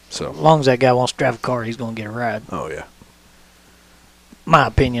 As So, long as that guy wants to drive a car, he's going to get a ride. oh yeah. My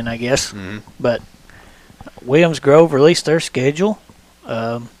opinion, I guess. Mm-hmm. But Williams Grove released their schedule.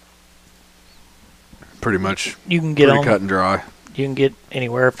 Pretty much You can get pretty on. cut and dry. You can get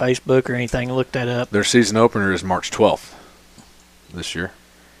anywhere, Facebook or anything. Look that up. Their season opener is March 12th this year.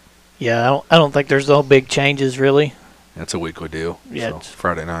 Yeah, I don't think there's no big changes really. That's a weekly deal. Yeah, so it's-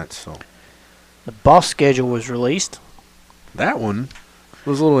 Friday nights. So The boss schedule was released. that one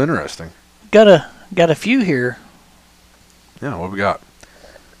was a little interesting. Got a few here. Yeah, what we got?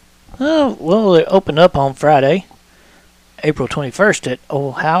 Oh, well, they opened up on Friday, April 21st at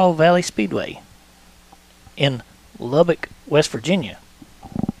Ohio Valley Speedway in Lubbock, West Virginia.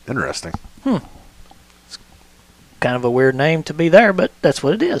 Interesting. Kind of a weird name to be there, but that's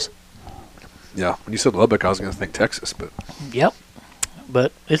what it is. Yeah, when you said Lubbock, I was going to think Texas, but Yep.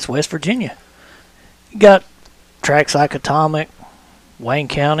 But it's West Virginia. You got tracks like Atomic, Wayne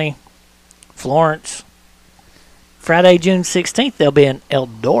County, Florence. Friday, June 16th, they'll be in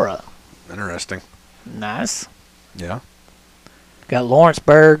Eldora. interesting. Nice. Yeah. Got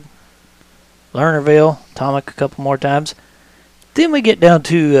Lawrenceburg, Lernerville, Atomic a couple more times. Then we get down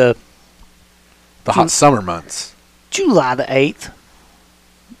to The hot summer months, July the 8th,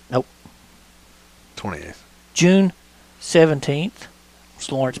 28th. June 17th.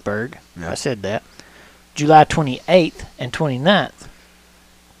 It's Lawrenceburg. Yeah. I said that. July 28th and 29th.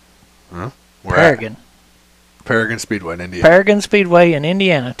 We're Paragon. at Paragon Speedway in Indiana. Paragon Speedway in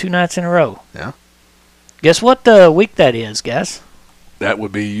Indiana, 2 nights in a row. Yeah. Guess what week that is, guys? That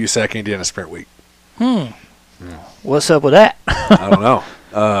would be USAC Indiana Sprint Week. What's up with that? I don't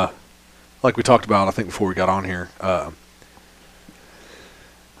know. Like we talked about, I think before we got on here,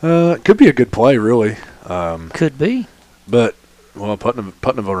 it could be a good play, really. Could be. But well,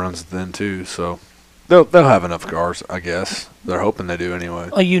 Putnamville runs then too, so they'll have enough cars, I guess. They're hoping they do anyway.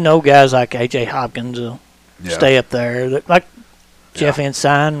 Well, you know guys like A.J. Hopkins will Yeah. stay up there. Like Jeff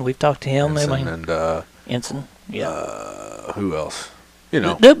Ensign, we've talked to him. Ensign and Ensign, yeah. who else? You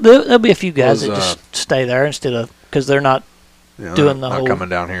know, There'll be a few guys Was, that just stay there instead of, because they're not they're doing the not whole- coming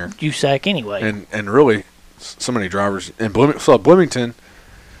down here. USAC anyway. And really, so many drivers in Bloomington.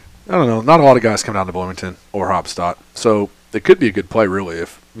 I don't know. Not a lot of guys come down to Bloomington or Hopstadt, so it could be a good play, really.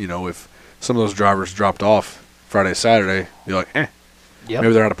 If some of those drivers dropped off Friday, Saturday, you're like, Yep.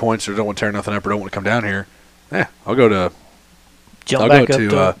 maybe they're out of points or don't want to tear nothing up or don't want to come down here. I'll go to Jump I'll back go up to,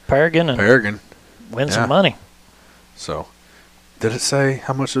 to Paragon and Paragon. win yeah. some money. So, did it say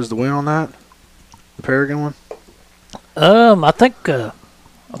how much is the win on that? The Paragon one? I think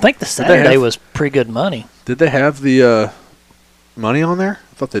the Saturday have- was pretty good money. Did they have the money on there?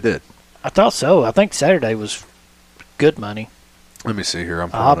 I thought they did. I thought so. I think Saturday was good money. Let me see here. I'm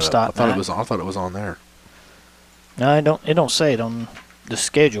pulling it up. Hopstadt I thought night. I thought it was on there. No, it don't say it on the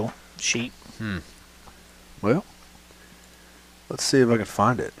schedule sheet. Well, let's see if I can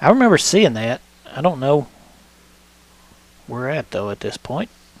find it. I remember seeing that. I don't know where we're at though at this point.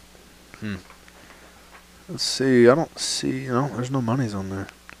 Let's see. I don't see. There's no monies on there.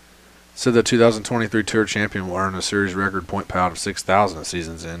 Said the 2023 Tour Champion will earn a series record point payout of 6,000 at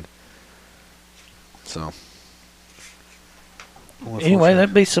season's end. So, Anyway,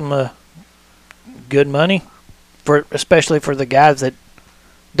 that'd be some good money especially for the guys that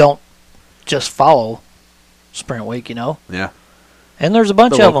don't just follow Sprint Week, Yeah. And there's a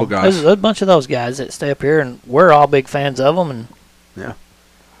bunch The of local them. guys. There's a bunch of those guys that stay up here, and we're all big fans of them. And Yeah.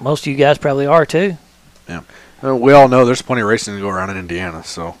 most of you guys probably are too. We all know there's plenty of racing to go around in Indiana.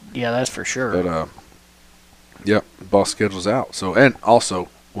 So, Yeah, that's for sure. but yep, boss schedule's out. So, and also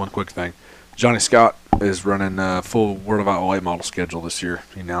one quick thing, Johnny Scott is running full World of Outlaw late model schedule this year.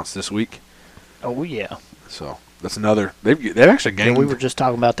 He announced this week. Oh yeah. So that's another. They've actually Yeah, gained. we were just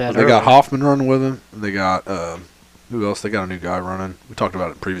talking about that. They got earlier. Hoffman running with him. They got who else? They got a new guy running. We talked about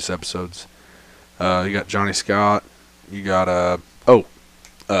it in previous episodes. You got Johnny Scott. You got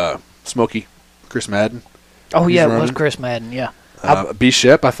Smokey, Chris Madden. Oh he's yeah, it was running. Chris Madden. Yeah. B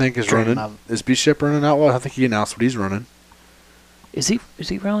Shep, I think, is Dream running. of- Is B Shep running Outlaw? I think he announced what he's running. Is he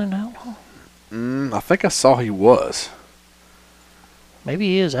running out? I think I saw he was. Maybe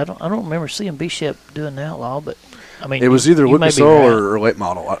he is. I don't remember seeing B Shep doing the Outlaw, but I mean It was either you may Lucas be Oil right. or late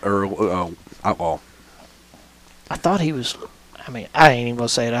model or Outlaw. I thought he was I mean, I ain't even gonna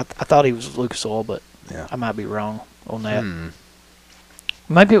say it. I thought he was Lucas Oil, but Yeah. I might be wrong on that. Hmm.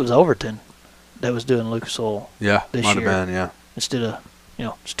 Maybe it was Overton that was doing Lucas Oil Yeah, this might year. have been. Yeah, instead of,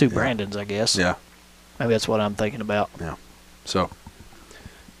 it's two Yeah. Brandons, I guess. yeah. Maybe that's what I'm thinking about. So,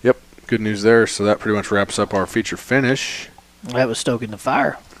 yep, good news there. So that pretty much wraps up our feature finish. That was stoking the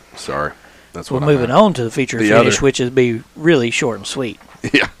fire. Sorry, that's We're what moving on to the feature The finish, other- which is be really short and sweet.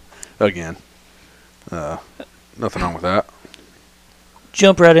 Yeah, again. Nothing wrong with that.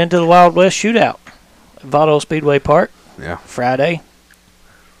 Jump right into the Wild West Shootout at Vado Speedway Park. Yeah. Friday.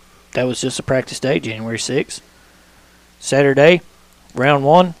 That was just a practice day, January 6th. Saturday, round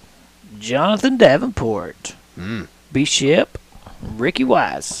 1, Jonathan Davenport, Mm. B. Ship, Ricky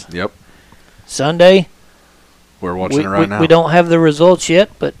Wise. Yep. Sunday, We're watching it right now. we don't have the results yet,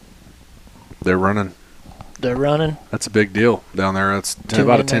 but They're running. they're running. That's a big deal down there. That's Tune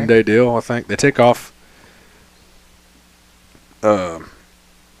about a in there. 10-day deal, I think. They take off.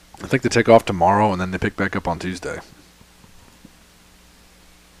 I think they take off tomorrow, and then they pick back up on Tuesday.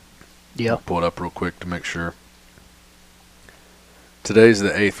 Yeah. Pull it up real quick to make sure. Today's the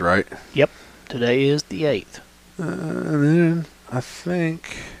 8th, right? Today is the 8th. And then I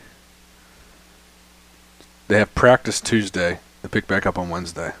think they have practice Tuesday. They pick back up on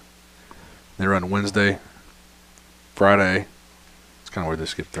Wednesday. They run Wednesday, Friday. It's kind of weird they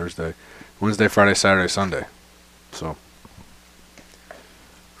skip Thursday. Wednesday, Friday, Saturday, Sunday. So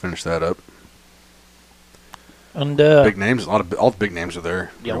finish that up. And Big names. All the big names are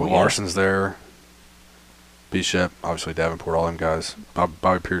there. Yeah, Will yeah. Larson's there. B-Shep, obviously Davenport, all them guys.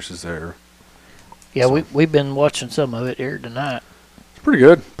 Bobby Pierce is there. yeah, so- we've been watching some of it here tonight. It's pretty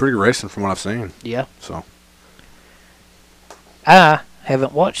good. Pretty good racing from what I've seen. Yeah. So I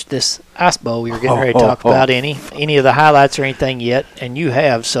haven't watched this Ice Bowl we were getting ready to talk about any of the highlights or anything yet, and you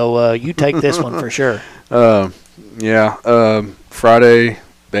have, so you take this one for sure. Friday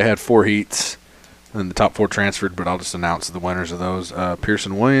they had 4 heats, and the top 4 transferred. But I'll just announce the winners of those.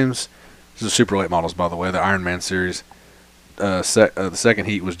 Pearson Williams. This is super late models, by the way. The Ironman series. The second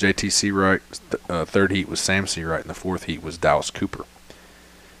heat was JT Seawright. Third heat was Sam Seawright, and the fourth heat was Dallas Cooper.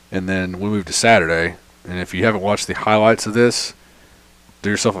 And then we moved to Saturday. And if you haven't watched the highlights of this, do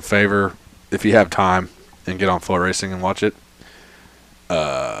yourself a favor if you have time and get on Flow Racing and watch it.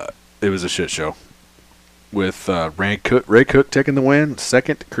 It was a shit show. With Ray Cook taking the win,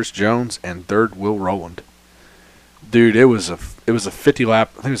 second Chris Jones, and third Will Rowland. Dude, it was a 50 lap.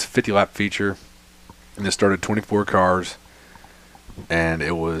 I think it was a 50 lap feature, and it started 24 cars, and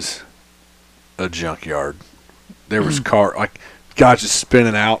it was a junkyard. There was guys just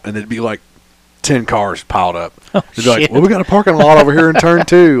spinning out, and it'd be like 10 cars piled up. Oh, They'd be like, shit. "Well, we got a parking lot over here in turn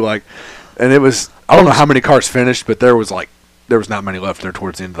 2." And it was, I don't know how many cars finished, but there was not many left there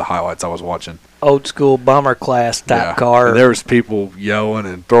towards the end of the highlights I was watching. Old school bomber class type car. And there was people yelling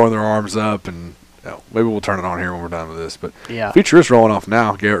and throwing their arms up, and maybe we'll turn it on here when we're done with this. But Yeah. feature is rolling off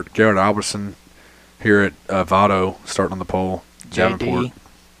now. Garrett Albertson here at Vado starting on the pole. Davenport.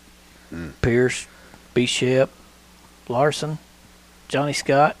 JD, Pierce, B. Ship, Larson, Johnny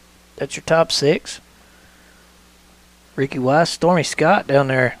Scott. That's your top 6. Ricky Wise, Stormy Scott down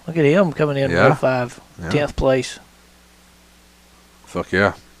there. Look at him coming in Yeah. 05, Yeah. 10th place. Fuck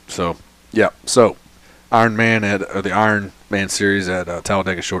yeah. So, yeah. So, Ironman the Iron Man series at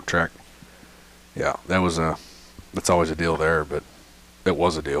Talladega Short Track. Yeah, that's always a deal there, but it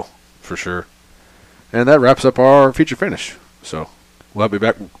was a deal for sure. And that wraps up our feature finish. So, we'll be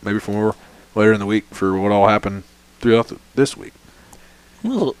back maybe for more later in the week for what all happened throughout this week.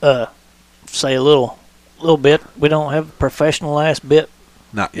 We'll say a little bit. We don't have a professional last bit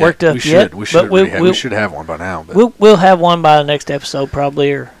Not yet. worked up we should. yet, We but should. we'll- We should have one by now. But We'll have one by the next episode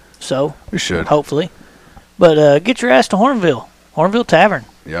probably or so, we should. hopefully. But get your ass to Hornville Tavern.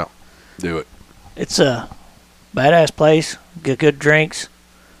 Yeah. Do it. It's a badass place. Get good drinks.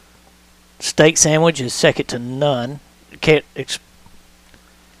 Steak sandwich is second to none. Can't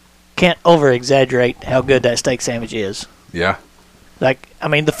over exaggerate how good that steak sandwich is. Yeah.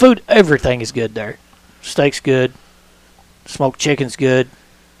 The food, everything is good there. Steak's good. Smoked chicken's good.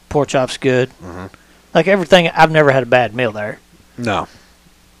 Pork chop's good. Mhm. Everything, I've never had a bad meal there. No.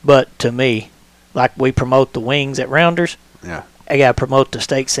 But to me, we promote the wings at Rounders, Yeah. I got to promote the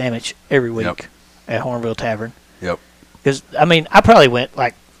steak sandwich every week Yep. at Hornville Tavern. Yep. Because, I probably went,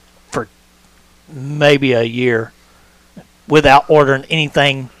 for maybe a year without ordering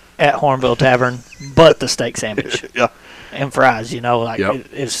anything at Hornville Tavern but the steak sandwich. Yeah. And fries, Yep.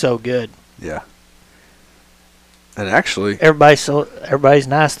 it's so good. Yeah. And actually, Everybody's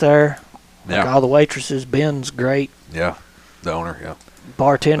nice there. yeah. All the waitresses, Ben's great. Yeah. The owner, yeah. But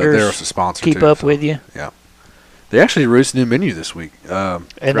Bartenders they're a sponsor keep too, up so, with you. Yeah. They actually released a new menu this week. And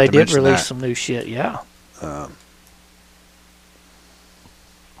they did release some new shit, yeah.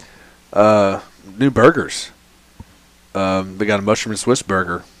 New burgers. They got a mushroom and Swiss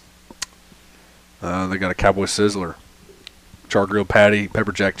burger. They got a Cowboy Sizzler, char grilled patty,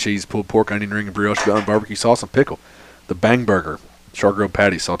 pepper jack cheese, pulled pork, onion ring, and brioche bun, barbecue sauce, and pickle. The Bang Burger, char grilled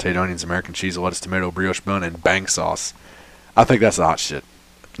patty, sauteed onions, American cheese, lettuce, tomato, brioche bun, and bang sauce. I think that's the hot shit.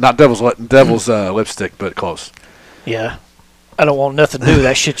 Not devil's lipstick, but close. Yeah. I don't want nothing to do with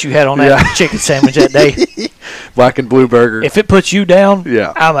that shit you had on that chicken sandwich that day. Black and blue burger. If it puts you down,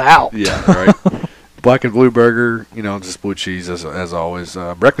 I'm out. Yeah, right. Black and blue burger, just blue cheese as always.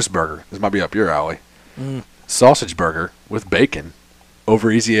 Breakfast burger. This might be up your alley. Sausage burger with bacon,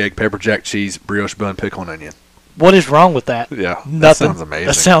 over easy egg, pepper jack cheese, brioche bun, pickle, and onion. What is wrong with that? Yeah, nothing. That sounds amazing.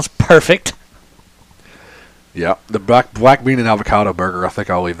 That sounds perfect. Yeah, the black bean and avocado burger. I think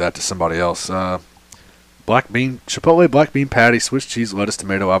I'll leave that to somebody else. Chipotle black bean patty, Swiss cheese, lettuce,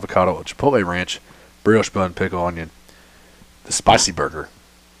 tomato, avocado, Chipotle ranch, brioche bun, pickle, onion. The spicy burger.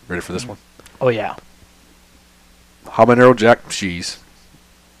 Ready for this one? Oh yeah. Habanero jack cheese.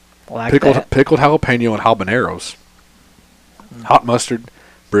 Like pickled jalapeno and habaneros. Hot mustard,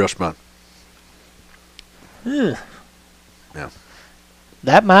 brioche bun. Ugh. Yeah.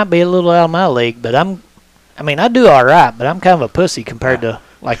 That might be a little out of my league, but I do all right, but I'm kind of a pussy compared to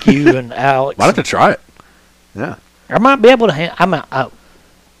like you and Alex. Might have to try it. Yeah. I might be able to.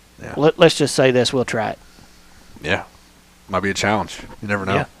 Yeah. Let's just say this: we'll try it. Yeah. Might be a challenge. You never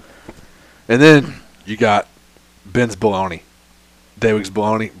know. Yeah. And then you got Ben's bologna, Daywig's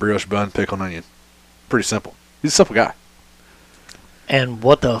bologna, brioche bun, pickle, and onion. Pretty simple. He's a simple guy. And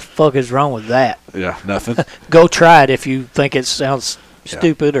what the fuck is wrong with that? Yeah, nothing. Go try it if you think it sounds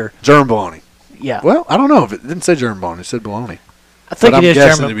stupid or German bologna. Yeah. Well, I don't know if it didn't say German bologna. It said bologna. I think it is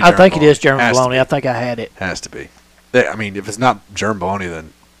German. I think it is German German bologna. I think I had it. Has to be. I mean, if it's not German bologna,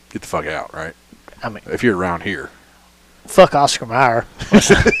 then get the fuck out, right? I mean, if you're around here, fuck Oscar Mayer.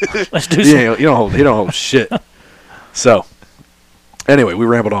 Let's do some. He don't hold shit. So, anyway, we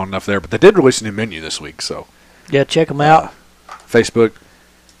rambled on enough there, but they did release a new menu this week, so yeah, check them out. Facebook.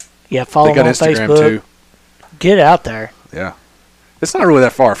 Yeah, follow them on Instagram Facebook. Too. Get out there. Yeah. It's not really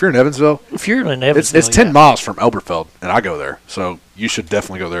that far. If you're in Evansville, it's 10 miles from Elberfeld, and I go there. So you should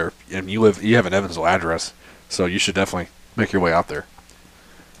definitely go there. And you have an Evansville address, so you should definitely make your way out there.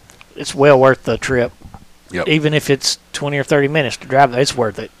 It's well worth the trip. Yep. Even if it's 20 or 30 minutes to drive there, it's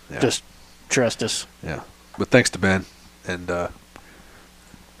worth it. Yeah. Just trust us. Yeah. But thanks to Ben. And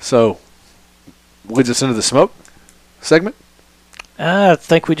so, leads us into the smoke segment. I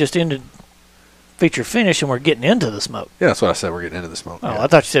think we just ended feature finish and we're getting into the smoke. Yeah, that's what I said. We're getting into the smoke. Oh, yeah. I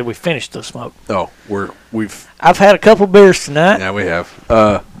thought you said we finished the smoke. Oh, we've. I've had a couple beers tonight. Yeah, we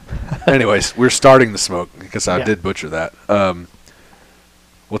have. Anyways, we're starting the smoke because I did butcher that.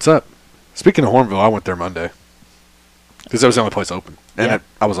 What's up? Speaking of Hornville, I went there Monday because that was the only place open, and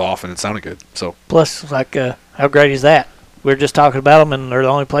I was off, and it sounded good. So plus, like, how great is that? We were just talking about them, and they're the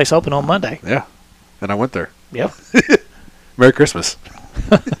only place open on Monday. Yeah, and I went there. Yep. Merry Christmas.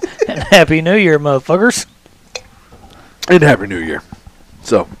 And Happy New Year, motherfuckers. And Happy New Year.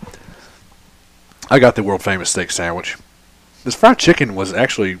 So, I got the world famous steak sandwich. This fried chicken was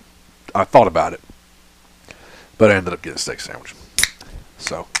actually, I thought about it, but I ended up getting a steak sandwich.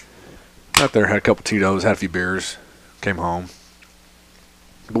 So, got there, had a couple Tito's, had a few beers, came home.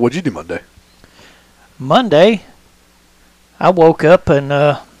 But what'd you do Monday? Monday, I woke up and,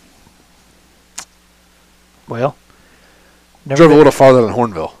 drove a little farther than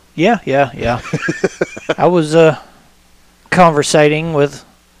Hornville. Yeah. I was conversating with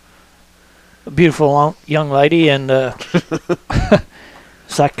a beautiful young lady, and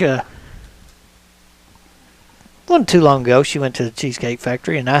it's like wasn't too long ago. She went to the Cheesecake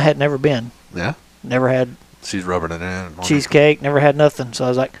Factory, and I had never been. Yeah. Never had. She's rubbing it in. Cheesecake. Never had nothing. So I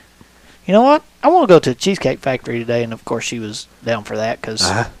was like, you know what? I want to go to the Cheesecake Factory today, and of course she was down for that because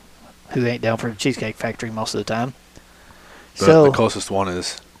who ain't down for the Cheesecake Factory most of the time? But so the closest one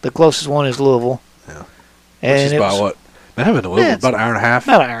is Louisville. Yeah. And which is about what? I haven't been to Louisville about an hour and a half.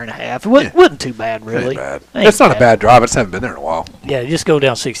 About an hour and a half. It wasn't too bad, really. It ain't bad. It's not a bad drive. I just haven't been there in a while. Yeah, just go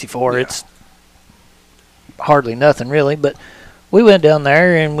down 64. Yeah. It's hardly nothing, really. But we went down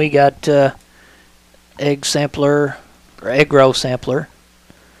there, and we got egg roll sampler.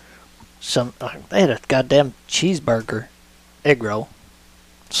 They had a goddamn cheeseburger egg roll.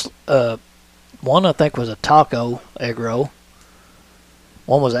 One, I think, was a taco egg roll.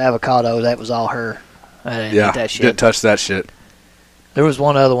 One was avocado. That was all her. I didn't eat that shit. Didn't touch that shit. There was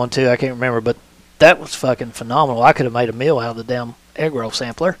one other one, too. I can't remember, but that was fucking phenomenal. I could have made a meal out of the damn egg roll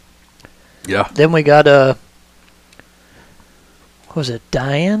sampler. Yeah. Then we got was it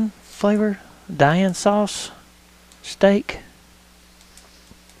Diane flavor? Diane sauce steak?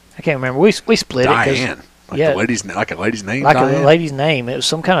 I can't remember. We split it. Diane. Like yeah. a lady's name, Like Diane? a lady's name. It was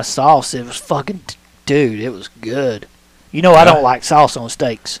some kind of sauce. It was fucking, dude, it was good. You know, I don't like sauce on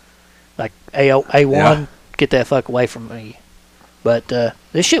steaks. Like A1, Yeah. get that fuck away from me. But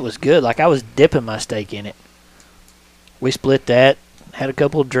this shit was good. Like, I was dipping my steak in it. We split that, had a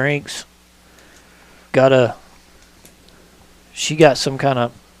couple of drinks. She got some kind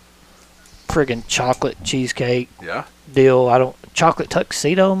of friggin' chocolate cheesecake Yeah. deal. Chocolate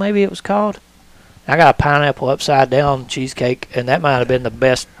tuxedo, maybe it was called. I got a pineapple upside down cheesecake, and that might have been the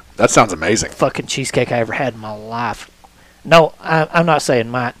best That sounds amazing. fucking cheesecake I ever had in my life. No, I'm not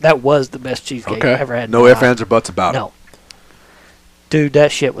saying that was the best cheesecake I Okay. ever had in No my ifs, life. ands, or buts about it. No. Dude,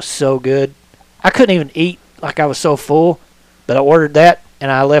 that shit was so good. I couldn't even eat, like I was so full, but I ordered that,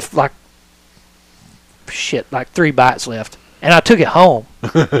 and I left like 3 bites left. And I took it home.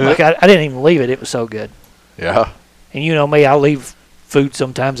 Like, I didn't even leave it. It was so good. Yeah. And you know me, I'll leave food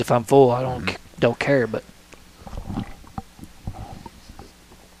sometimes if I'm full. I don't care, but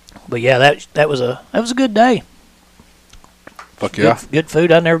yeah, that was a good day. Fuck yeah. Good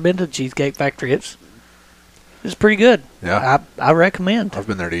food. I've never been to the Cheesecake Factory. It's pretty good. Yeah. I recommend. I've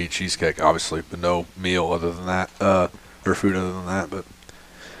been there to eat cheesecake, obviously, but no meal other than that, or food other than that. But,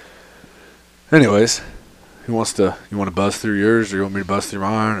 anyways, you want to buzz through yours, or you want me to buzz through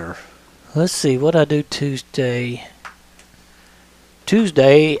mine, or? Let's see what I do Tuesday.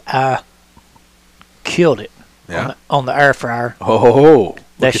 Tuesday, I killed it. Yeah. On the air fryer. Oh, look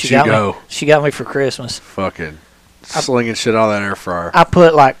That at she you got go. me. She got me for Christmas. Fucking slinging shit out of that air fryer. I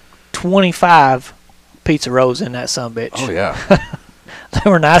put like 25 pizza rolls in that sumbitch. Oh, yeah. They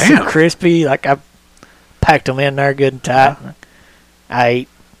were nice Damn. and crispy. Like, I packed them in there good and tight. Yeah. I ate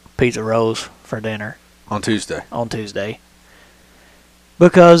pizza rolls for dinner On Tuesday. on Tuesday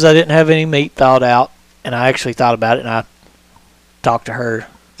because I didn't have any meat thawed out, and I actually thought about it, and I talked to her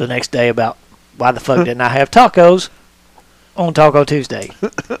the next day about why the fuck didn't I have tacos on Taco Tuesday.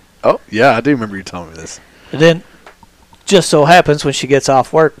 Oh, yeah, I do remember you telling me this. And then, just so happens when she gets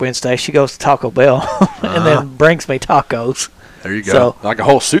off work Wednesday, she goes to Taco Bell and then brings me tacos. There you go. So- Like a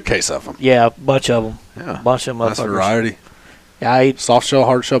whole suitcase of them. Yeah, a bunch of them. Yeah. A bunch of Nice motherfuckers. variety. Yeah, I eat Soft shell,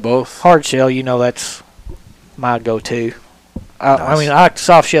 hard shell, both. hard shell. You know, that's my go-to. I Nice. mean, I like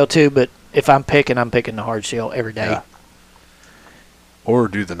soft shell too, but if I'm picking the hard shell every day. Yeah. Or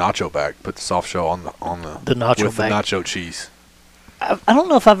do the nacho bag. Put the soft shell on the The nacho with bag. the nacho cheese. I don't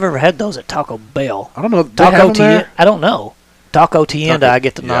know if I've ever had those at Taco Bell. I don't know. They have Taco them there? Tienda. I don't know. Taco Tienda, I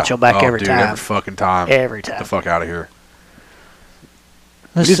get the Yeah. nacho back Oh, every dude, time. Every fucking time. Every Get time. the fuck out of here.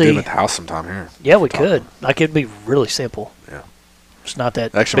 Let's We could do see. it at the house sometime here. Yeah, we Taco. could. Like, it'd be really simple. Yeah. It's not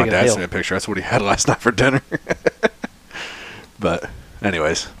that Actually, big my of a dad deal. sent me a picture. That's what he had last night for dinner. But,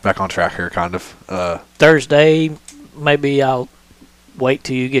 anyways, back on track here, kind of. Thursday, maybe I'll wait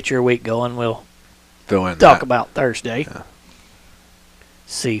till you get your week going. We'll Throw in talk that. about Thursday. Yeah.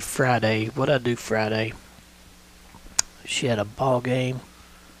 See, Friday. What'd I do Friday? She had a ball game.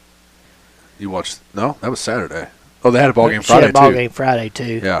 You watched? No, that was Saturday. Oh, they had a ball game She had Friday a ball too. game Friday,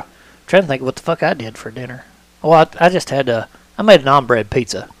 too. Yeah. Trying to think what the fuck I did for dinner. Well, I just had I made an on-bread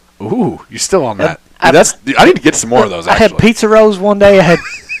pizza. Ooh, you're still on that. I- Dude, I need to get some more of those. I had Actually, pizza rolls one day. I had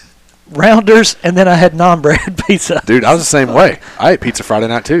rounders, and then I had non-bread pizza. dude, I was the same way. I ate pizza Friday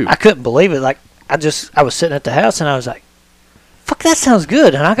night too. I couldn't believe it. Like, I was sitting at the house, and I was like, fuck, that sounds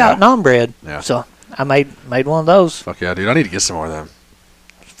good. And I got Yeah. non-bread. Yeah. So I made one of those. Fuck yeah, dude! I need to get some more of them.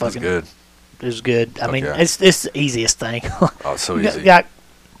 That's Fucking, good. It was good. I Fuck mean, yeah. it's the easiest thing. Oh, it's so You easy. got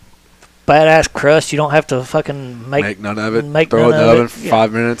badass crust. You don't have to fucking Make none of it. make Throw it in none the of oven it. for Yeah.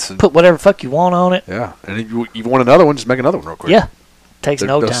 5 minutes. And, put whatever fuck you want on it. yeah, and if you want another one, just make another one real quick. Yeah. Takes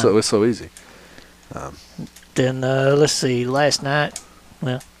no time. It's so easy. Then let's see. Last night,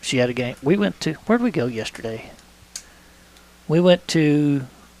 well, she had a game. We went to where'd we go yesterday? We went to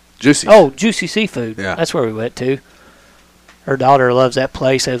Juicy. Juicy Seafood. Yeah. That's where we went to. Her daughter loves that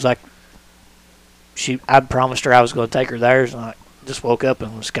place. It was like I promised her I was going to take her there, and I just woke up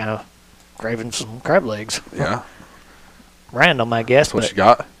and was kind of craving some crab legs. Yeah, Random, I guess. that's what But you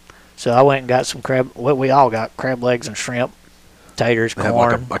got. so I went and got some crab. Well, we all got crab legs and shrimp, taters, They have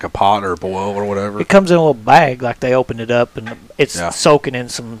corn. like a pot or a boil or whatever. It comes in a little bag, like they opened it up, and it's Yeah. soaking in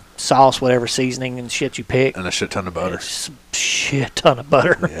some sauce, whatever seasoning and shit you pick. And a shit ton of butter. It's a shit ton of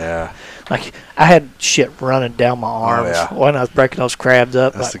butter. Yeah, Like, I had shit running down my arms yeah. when I was breaking those crabs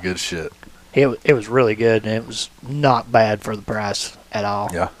up. that's Like, the good shit. it was really good, and it was not bad for the price at all.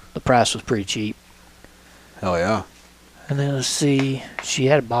 Yeah. The price was pretty cheap. Hell yeah. And then let's see, she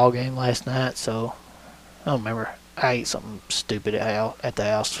had a ball game last night, so I don't remember. I ate something stupid at the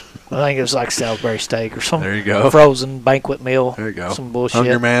house. I think it was like Salisbury steak or some There you go. frozen banquet meal. There you go. Some bullshit.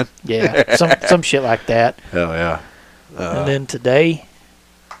 Hungry man. Yeah, some shit like that. Hell yeah. And then today,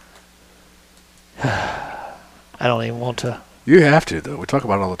 I don't even want to. You have to, though. We talk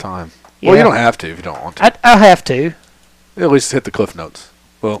about it all the time. Yeah. Well, you don't have to if you don't want to. I have to. At least hit the cliff notes.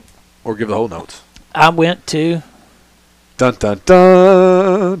 Well, or give the whole notes. I went to Dun dun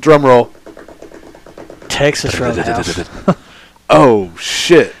dun. Drum roll. Texas Roadhouse. Oh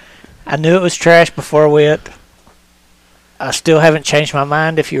shit. I knew it was trash before I went. I still haven't changed my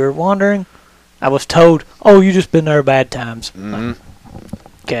mind. If you were wondering, I was told, "Oh, you just been there bad times." Mhm.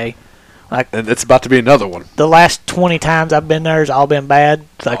 Okay. And it's about to be another one. The last 20 times I've been there has all been bad.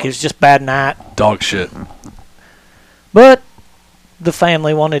 Like, it's just bad night. Dog shit. But the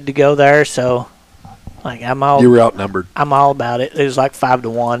family wanted to go there, so like I'm all You were outnumbered. about it. It was like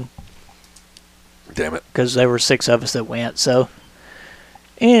 5-1 Damn it. because there were 6 of us that went. So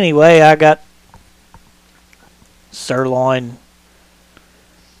anyway, I got sirloin,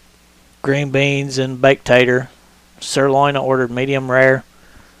 green beans, and baked tater. Sirloin I ordered medium rare,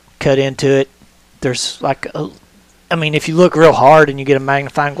 cut into it. There's like if you look real hard and you get a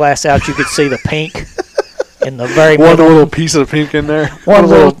magnifying glass out, you could see the pink in the very One middle. little piece of pink in there. One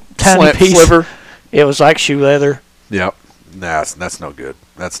little tiny slant piece. sliver. It was like shoe leather. Yep. Nah, that's no good.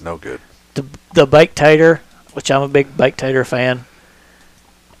 That's no good. The baked tater, which I'm a big baked tater fan,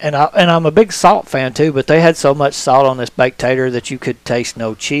 and I'm a big salt fan too. But they had so much salt on this baked tater that you could taste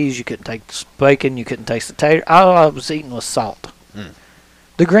no cheese, you couldn't taste the bacon, you couldn't taste the tater. All I was eating was salt. Mm.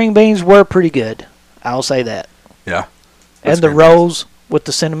 The green beans were pretty good. I'll say that. Yeah. And That's the green rolls with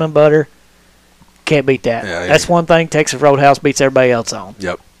the cinnamon butter, can't beat that. Yeah, That's one thing Texas Roadhouse beats everybody else on.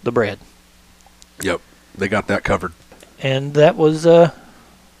 Yep. The bread. Yep. They got that covered. And that was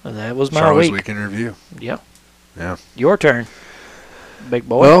my Charlie's week. Weekend Review. Yep. Yeah. Your turn, big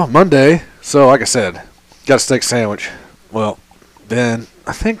boy. Well, Monday. So, like I said, got a steak sandwich. Well, then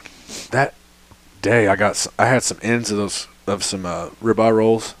I think that day I had some ends of some ribeye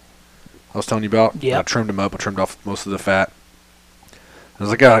rolls. I was telling you about. Yep. I trimmed them up. I trimmed off most of the fat. I was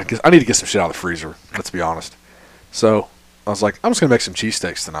like, I need to get some shit out of the freezer. Let's be honest. So I was like, I'm just gonna make some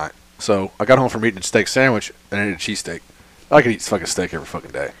cheesesteaks tonight. So I got home from eating a steak sandwich and I ate a cheesesteak. I could eat fucking steak every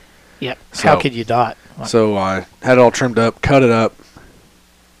fucking day. Yep. So- How could you not? So I had it all trimmed up, cut it up,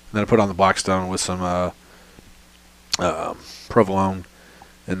 and then I put it on the Blackstone with some provolone,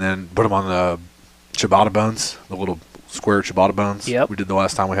 and then put them on the ciabatta buns, the little square ciabatta buns. Yep. We did the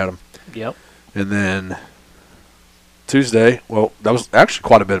last time we had them. Yep. And then Tuesday, well, that was actually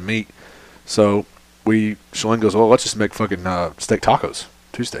quite a bit of meat. So Shalane goes, well, let's just make fucking steak tacos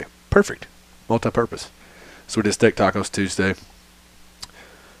Tuesday. Perfect. Multi-purpose. So we did steak tacos Tuesday.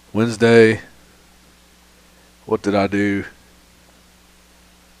 Wednesday, what did I do?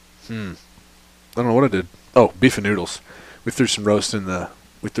 I don't know what I did. Oh, beef and noodles. We threw some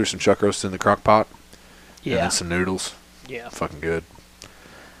chuck roast in the crock pot. And Yeah. then some noodles. Yeah. Fucking good.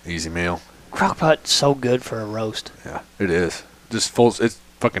 Easy meal. Crockpot's so good for a roast. Yeah, it is. It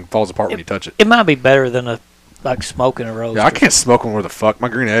fucking falls apart when you touch it. It might be better than smoking a roast. Yeah, I can't smoke one where the fuck. My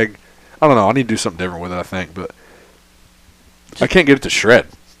green egg, I don't know. I need to do something different with it, I think. But I can't get it to shred.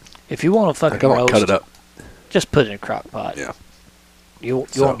 If you want a I fucking gotta roast, cut it up. just put it in a crock pot. Yeah. You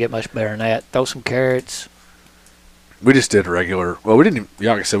So- won't get much better than that. Throw some carrots. We just did regular. Well, we didn't even,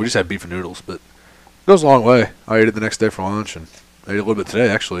 yeah, like I said, we just had beef and noodles, but it goes a long way. I ate it the next day for lunch, and I ate a little bit today,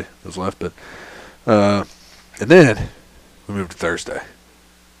 actually. It was left, but, and then we moved to Thursday.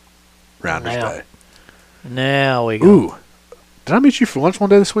 Rounders Now. Day. Now we go. Ooh. Did I meet you for lunch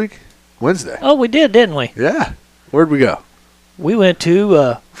one day this week? Wednesday. Oh, we did, didn't we? Yeah. Where'd we go? We went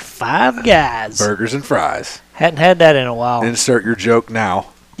to Five Guys. Burgers and fries. Hadn't had that in a while. Insert your joke now.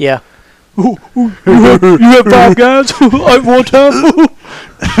 Yeah. You had Five Guys at one time?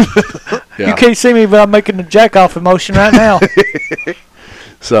 Yeah. You can't see me, but I'm making the jack off emotion right now.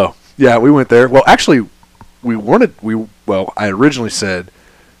 So, yeah, we went there. Well, actually, I originally said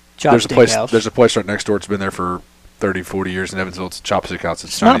there's Chopstick a place right next door. It's been there for 30, 40 years in Evansville. It's Chopstick House.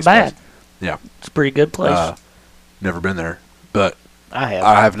 It's not Chinese bad. place. Yeah. It's a pretty good place. Never been there, but I have.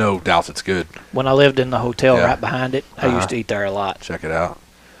 I have no doubts it's good. When I lived in the hotel Yeah. right behind it, I used to eat there a lot. Check it out.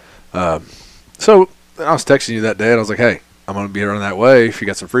 So I was texting you that day, and I was like, hey, I'm going to be around that way. If you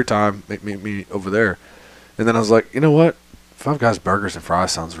got some free time, meet me over there. And then I was like, you know what? Five Guys Burgers and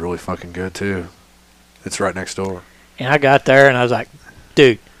Fries sounds really fucking good, too. It's right next door. And I got there and I was like,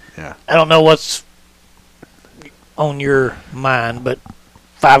 dude, Yeah. I don't know what's on your mind, but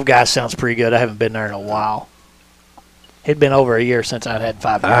Five Guys sounds pretty good. I haven't been there in a while. It'd been over a year since I'd had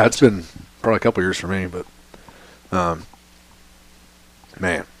Five Guys. It's been probably a couple years for me, but Man,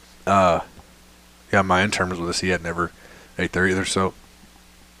 yeah, my intern was with us. He had never ate there either, so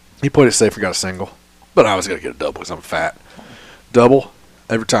he played it safe and got a single. But I was gonna get a double because I'm fat. Double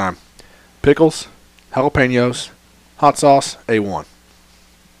every time. Pickles, jalapenos, hot sauce, A1.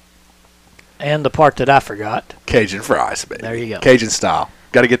 And the part that I forgot, Cajun fries, baby. There you go. Cajun style.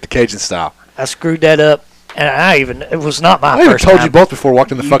 Got to get the Cajun style. I screwed that up, and it was not my I even first told time. you both before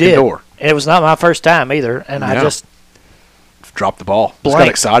walked in the You fucking did. door. It was not my first time either, and I Yeah. just Dropped the ball. Just got Blank.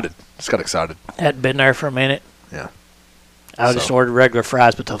 excited. Just got excited. hadn't been there for a minute. Yeah. I just So. ordered regular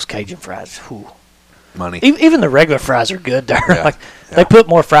fries, but those Cajun fries, whew. Money. Even the regular fries are good there. Yeah, Like yeah. they put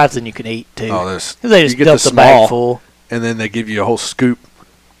more fries than you can eat too. Oh, there's. They just you get dump the the bag small, full. and then they give you a whole scoop.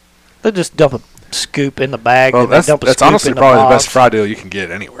 They just dump a scoop in the bag. Well, and they dump a that's scoop honestly in the probably the box. best fry deal you can get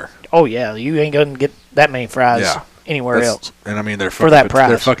anywhere. Oh yeah, you ain't gonna get that many fries Yeah. anywhere That's- else. And I mean, they're For fucking that price.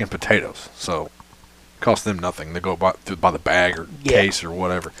 They're fucking potatoes, so cost them nothing. They go by the bag or Yeah. case or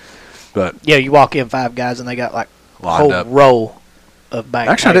whatever. But Yeah, you walk in Five Guys and they got like a lined whole up. row of bag.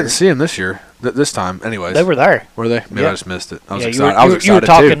 Actually, I didn't taters. see them this year. This time, anyways. They were there. Were they? Maybe Yeah. I just missed it. I was Yeah, excited. You I were, was you were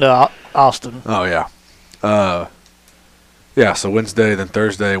excited talking too. to Austin. Oh yeah. Yeah. So Wednesday, then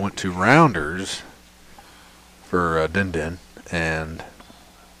Thursday, I went to Rounders for Din Din and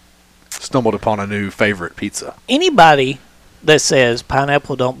stumbled upon a new favorite pizza. Anybody that says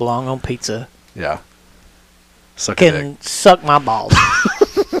pineapple don't belong on pizza Yeah. Suck a dick. can suck my balls.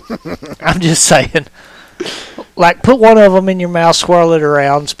 I'm just saying. Like, put one of them in your mouth, swirl it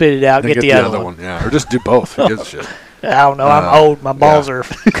around, spit it out, Then get the other one. Yeah, or just do both. Who gives a shit? I don't know. I'm old. My balls are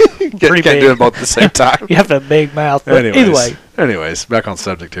Can't pretty big. do them both at the same time. You have to have a big mouth. But Anyways, back on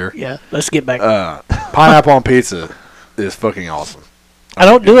subject here. yeah, let's get back. Pineapple on pizza is fucking awesome. I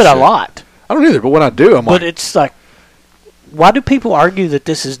don't do give it a a shit. lot, I don't either, but when I do, I'm but like, it's like, why do people argue that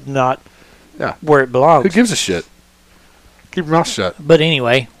this is not Yeah. where it belongs? who gives a shit? Keep your mouth shut. But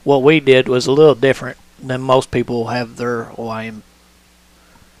anyway, what we did was a little different than most people have their Hawaiian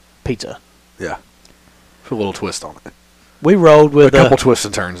pizza. Yeah. Put a little twist on it. We rolled A with couple twists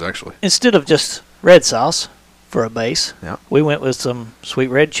and turns, actually. instead of just red sauce for a base, Yeah. we went with some sweet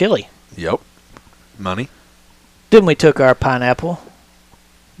red chili. Yep. Money. Then we took our pineapple,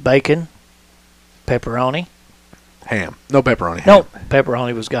 bacon, pepperoni. Ham. No pepperoni. No, Ham.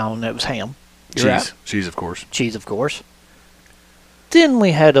 pepperoni was gone. That was ham. Cheese. You're right. Cheese, of course. Cheese, of course. Then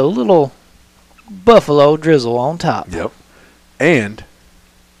we had a little buffalo drizzle on top. Yep. And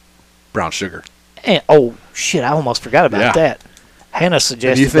brown sugar. And oh shit, I almost forgot about Yeah. that. Hannah Do you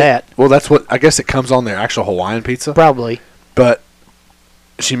suggested think- that. Well, that's what, I guess it comes on the actual Hawaiian pizza. Probably. But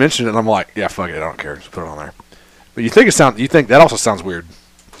she mentioned it, and I'm like, yeah, fuck it. I don't care. Just put it on there. But you think that also sounds weird.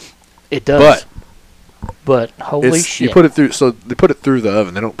 It does. But But holy shit. you put it through, so they put it through the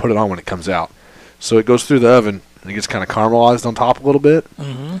oven. They don't put it on when it comes out. So it goes through the oven, and it gets kind of caramelized on top a little bit.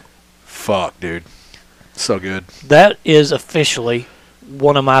 hmm Fuck, dude. So good. That is officially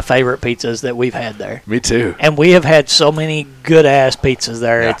one of my favorite pizzas that we've had there. Me too. And we have had so many good ass pizzas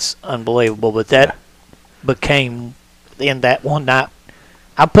there. Yeah. It's unbelievable. But that became in that one night.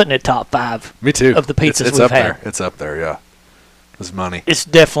 I'm putting it top 5. Me too. Of the pizzas it's we've up had. there. It's up there, yeah. It's money. It's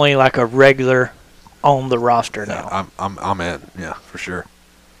definitely like a regular on the roster now. Yeah, I'm in. Yeah, for sure.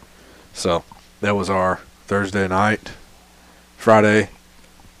 So that was our Thursday night. Friday,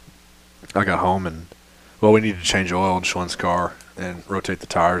 I got home and we needed to change oil in Schwann's car and rotate the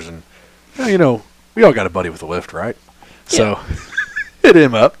tires, and we all got a buddy with a lift, right? So hit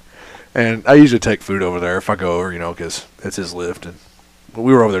him up, and I usually take food over there if I go over, because it's his lift, and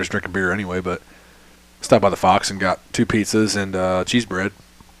we were over there just drinking beer anyway, but stopped by the Fox and got 2 pizzas and cheese bread.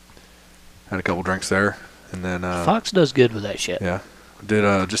 Had a couple drinks there, and then Fox does good with that shit. yeah,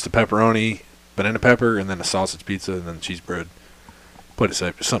 did just a pepperoni, banana pepper, and then a sausage pizza, and then cheese bread. Played it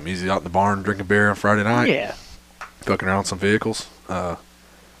safe, just something easy out in the barn, drinking beer on Friday night, Yeah. fucking around with some vehicles.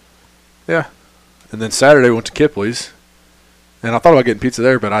 Yeah, and then Saturday we went to Kipley's, and I thought about getting pizza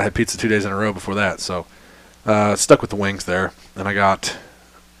there, but I had pizza 2 days in a row before that, so stuck with the wings there. And I got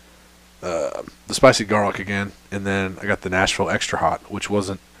the spicy garlic again, and then I got the Nashville extra hot, which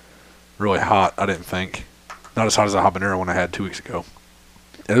wasn't really hot, I didn't think. Not as hot as the habanero one I had 2 weeks ago.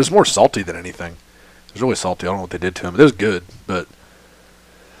 And it was more salty than anything. It was really salty. I don't know what they did to them. It was good, but...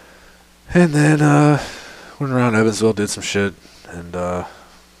 And then went around Evansville, did some shit, and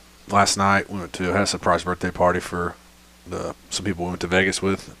last night we had a surprise birthday party for some people we went to Vegas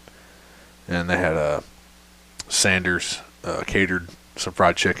with, and they had Sanders catered some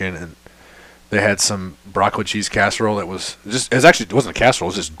fried chicken, and they had some broccoli cheese casserole that was just, it wasn't a casserole,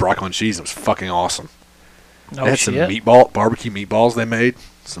 it was just broccoli and cheese. It was fucking awesome. Oh, They had some barbecue meatballs they made,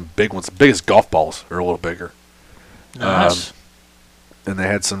 some big ones, big as golf balls, or a little bigger. Nice. And they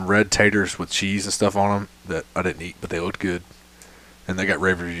had some red taters with cheese and stuff on them that I didn't eat, but they looked good. And they got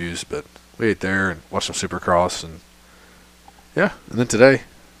rave reviews, but we ate there and watched some Supercross. And yeah, and then today,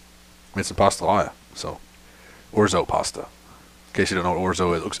 made some pasta. So, orzo pasta. In case you don't know what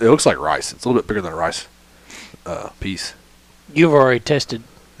orzo is, it looks like rice. It's a little bit bigger than a rice piece. You've already tested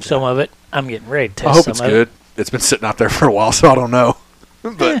some of it. I'm getting ready to test I hope some it's of good. It's been sitting out there for a while, so I don't know.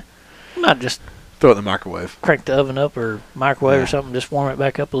 But Not just throw it in the microwave. crank the oven up or microwave Yeah. or something. Just warm it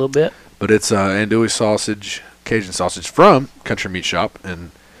back up a little bit. But it's andouille sausage, Cajun sausage from Country Meat Shop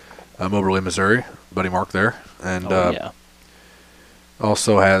in Moberly, Missouri. Buddy Mark there. And Yeah.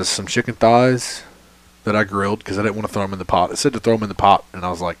 also has some chicken thighs that I grilled because I didn't want to throw them in the pot. It said to throw them in the pot, and I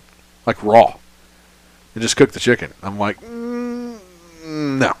was like raw. And just cook the chicken. I'm like,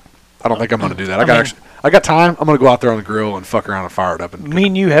 no. I don't think I'm going to do that. I got time. I'm going to go out there on the grill and fuck around and fire it up. And Me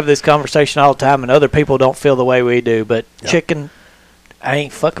and you have this conversation all the time, and other people don't feel the way we do. But Yeah. chicken, I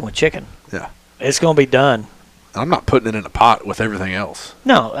ain't fucking with chicken. Yeah. It's going to be done. I'm not putting it in a pot with everything else.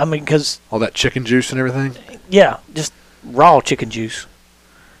 No, I mean, because, All that chicken juice and everything. yeah, just raw chicken juice.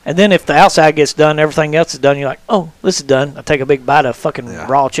 And then if the outside gets done, everything else is done, you're like, oh, this is done. I take a big bite of fucking Yeah.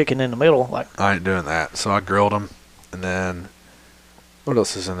 raw chicken in the middle. Like, I ain't doing that. So I grilled them. And then, what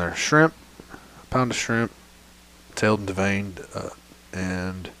else is in there? Shrimp. A pound of shrimp. Tailed and deveined.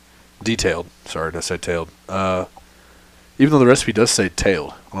 And detailed. Sorry, did I say tailed? Even though the recipe does say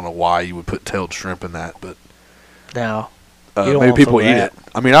tailed. I don't know why you would put tailed shrimp in that, but now, You don't maybe want people some eat of it.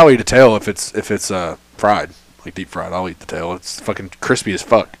 I mean, I'll eat a tail if it's fried, like deep fried. I'll eat the tail. It's fucking crispy as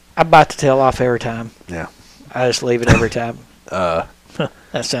fuck. I bite the tail off every time. Yeah. I just leave it every time. Uh,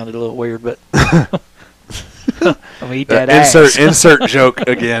 That sounded a little weird, but I'm gonna eat that ass. insert joke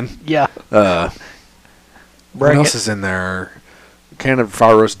again. Yeah. What Bring else it. is in there? A can of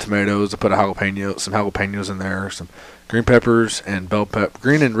fire roasted tomatoes. I put some jalapenos in there, some green peppers and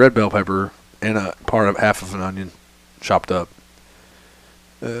green and red bell pepper, and a part of half of an onion, chopped up.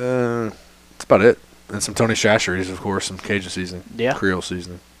 That's about it. And some Tony Chachere's, of course, some Cajun seasoning, Yeah. Creole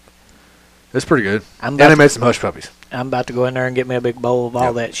seasoning. It's pretty good. I'm And I made some hush puppies. I'm about to go in there and get me a big bowl of all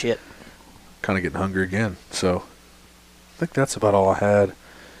Yep. that shit. Kind of getting hungry again. So I think that's about all I had.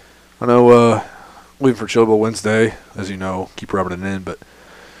 I know leaving for Chili Bowl Wednesday, as you know, keep rubbing it in, but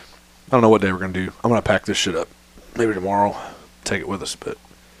I don't know what day we're going to do. I'm going to pack this shit up. Maybe tomorrow, take it with us. But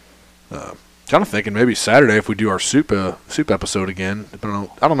kind of thinking maybe Saturday if we do our soup episode again. I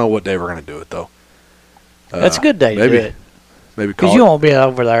don't know what day we're going to do it, though. That's a good day maybe, to do it. Maybe Because call you it. won't be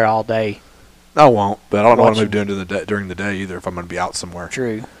over there all day. I won't, but I don't know what I'm Watching. going to be doing during the day either if I'm going to be out somewhere.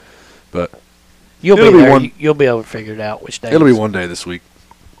 True. But You'll It'll be be there. one- You'll be able to figure it out which day. it'll be it is. one day this week.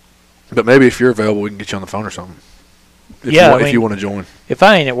 But maybe if you're available, we can get you on the phone or something. If Yeah, you I want, if mean- you want to join. If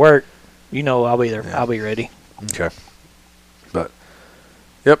I ain't at work, you know I'll be there. Yeah. I'll be ready. Okay. But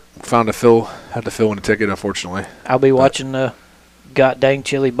yep, had to fill in a ticket, unfortunately. I'll be watching the god dang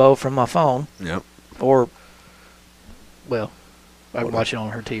Chili Bowl from my phone. Yep. Or, well, I can Whatever. watch it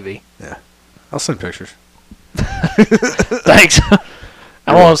on her TV. I'll send pictures. Thanks.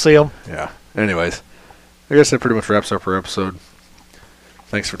 I want to see them. Yeah. Anyways, I guess that pretty much wraps up our episode.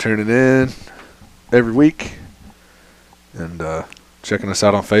 Thanks for tuning in every week and checking us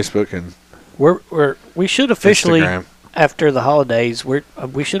out on Facebook and We should officially, Instagram. after the holidays,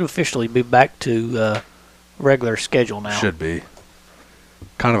 we should officially be back to regular schedule now. Should be.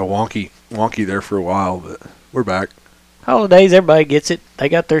 Kind of a wonky there for a while, but we're back. Holidays, everybody gets it. They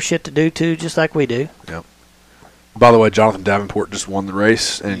got their shit to do too, just like we do. By the way, Jonathan Davenport just won the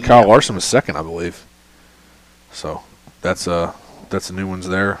race, and Kyle Larson was second, I believe. So that's the new ones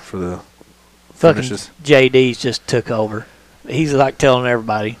there for the Fucking finishes. JD's just took over. He's like telling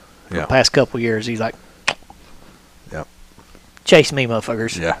everybody. For Yeah. the past couple years, he's like, Yep. chase me,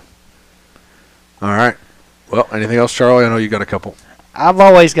 motherfuckers. Yeah. All right. Well, anything else, Charlie? I know you got a couple. I've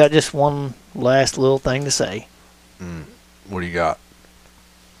always got just one last little thing to say. What do you got?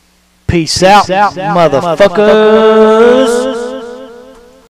 Peace out, motherfuckers.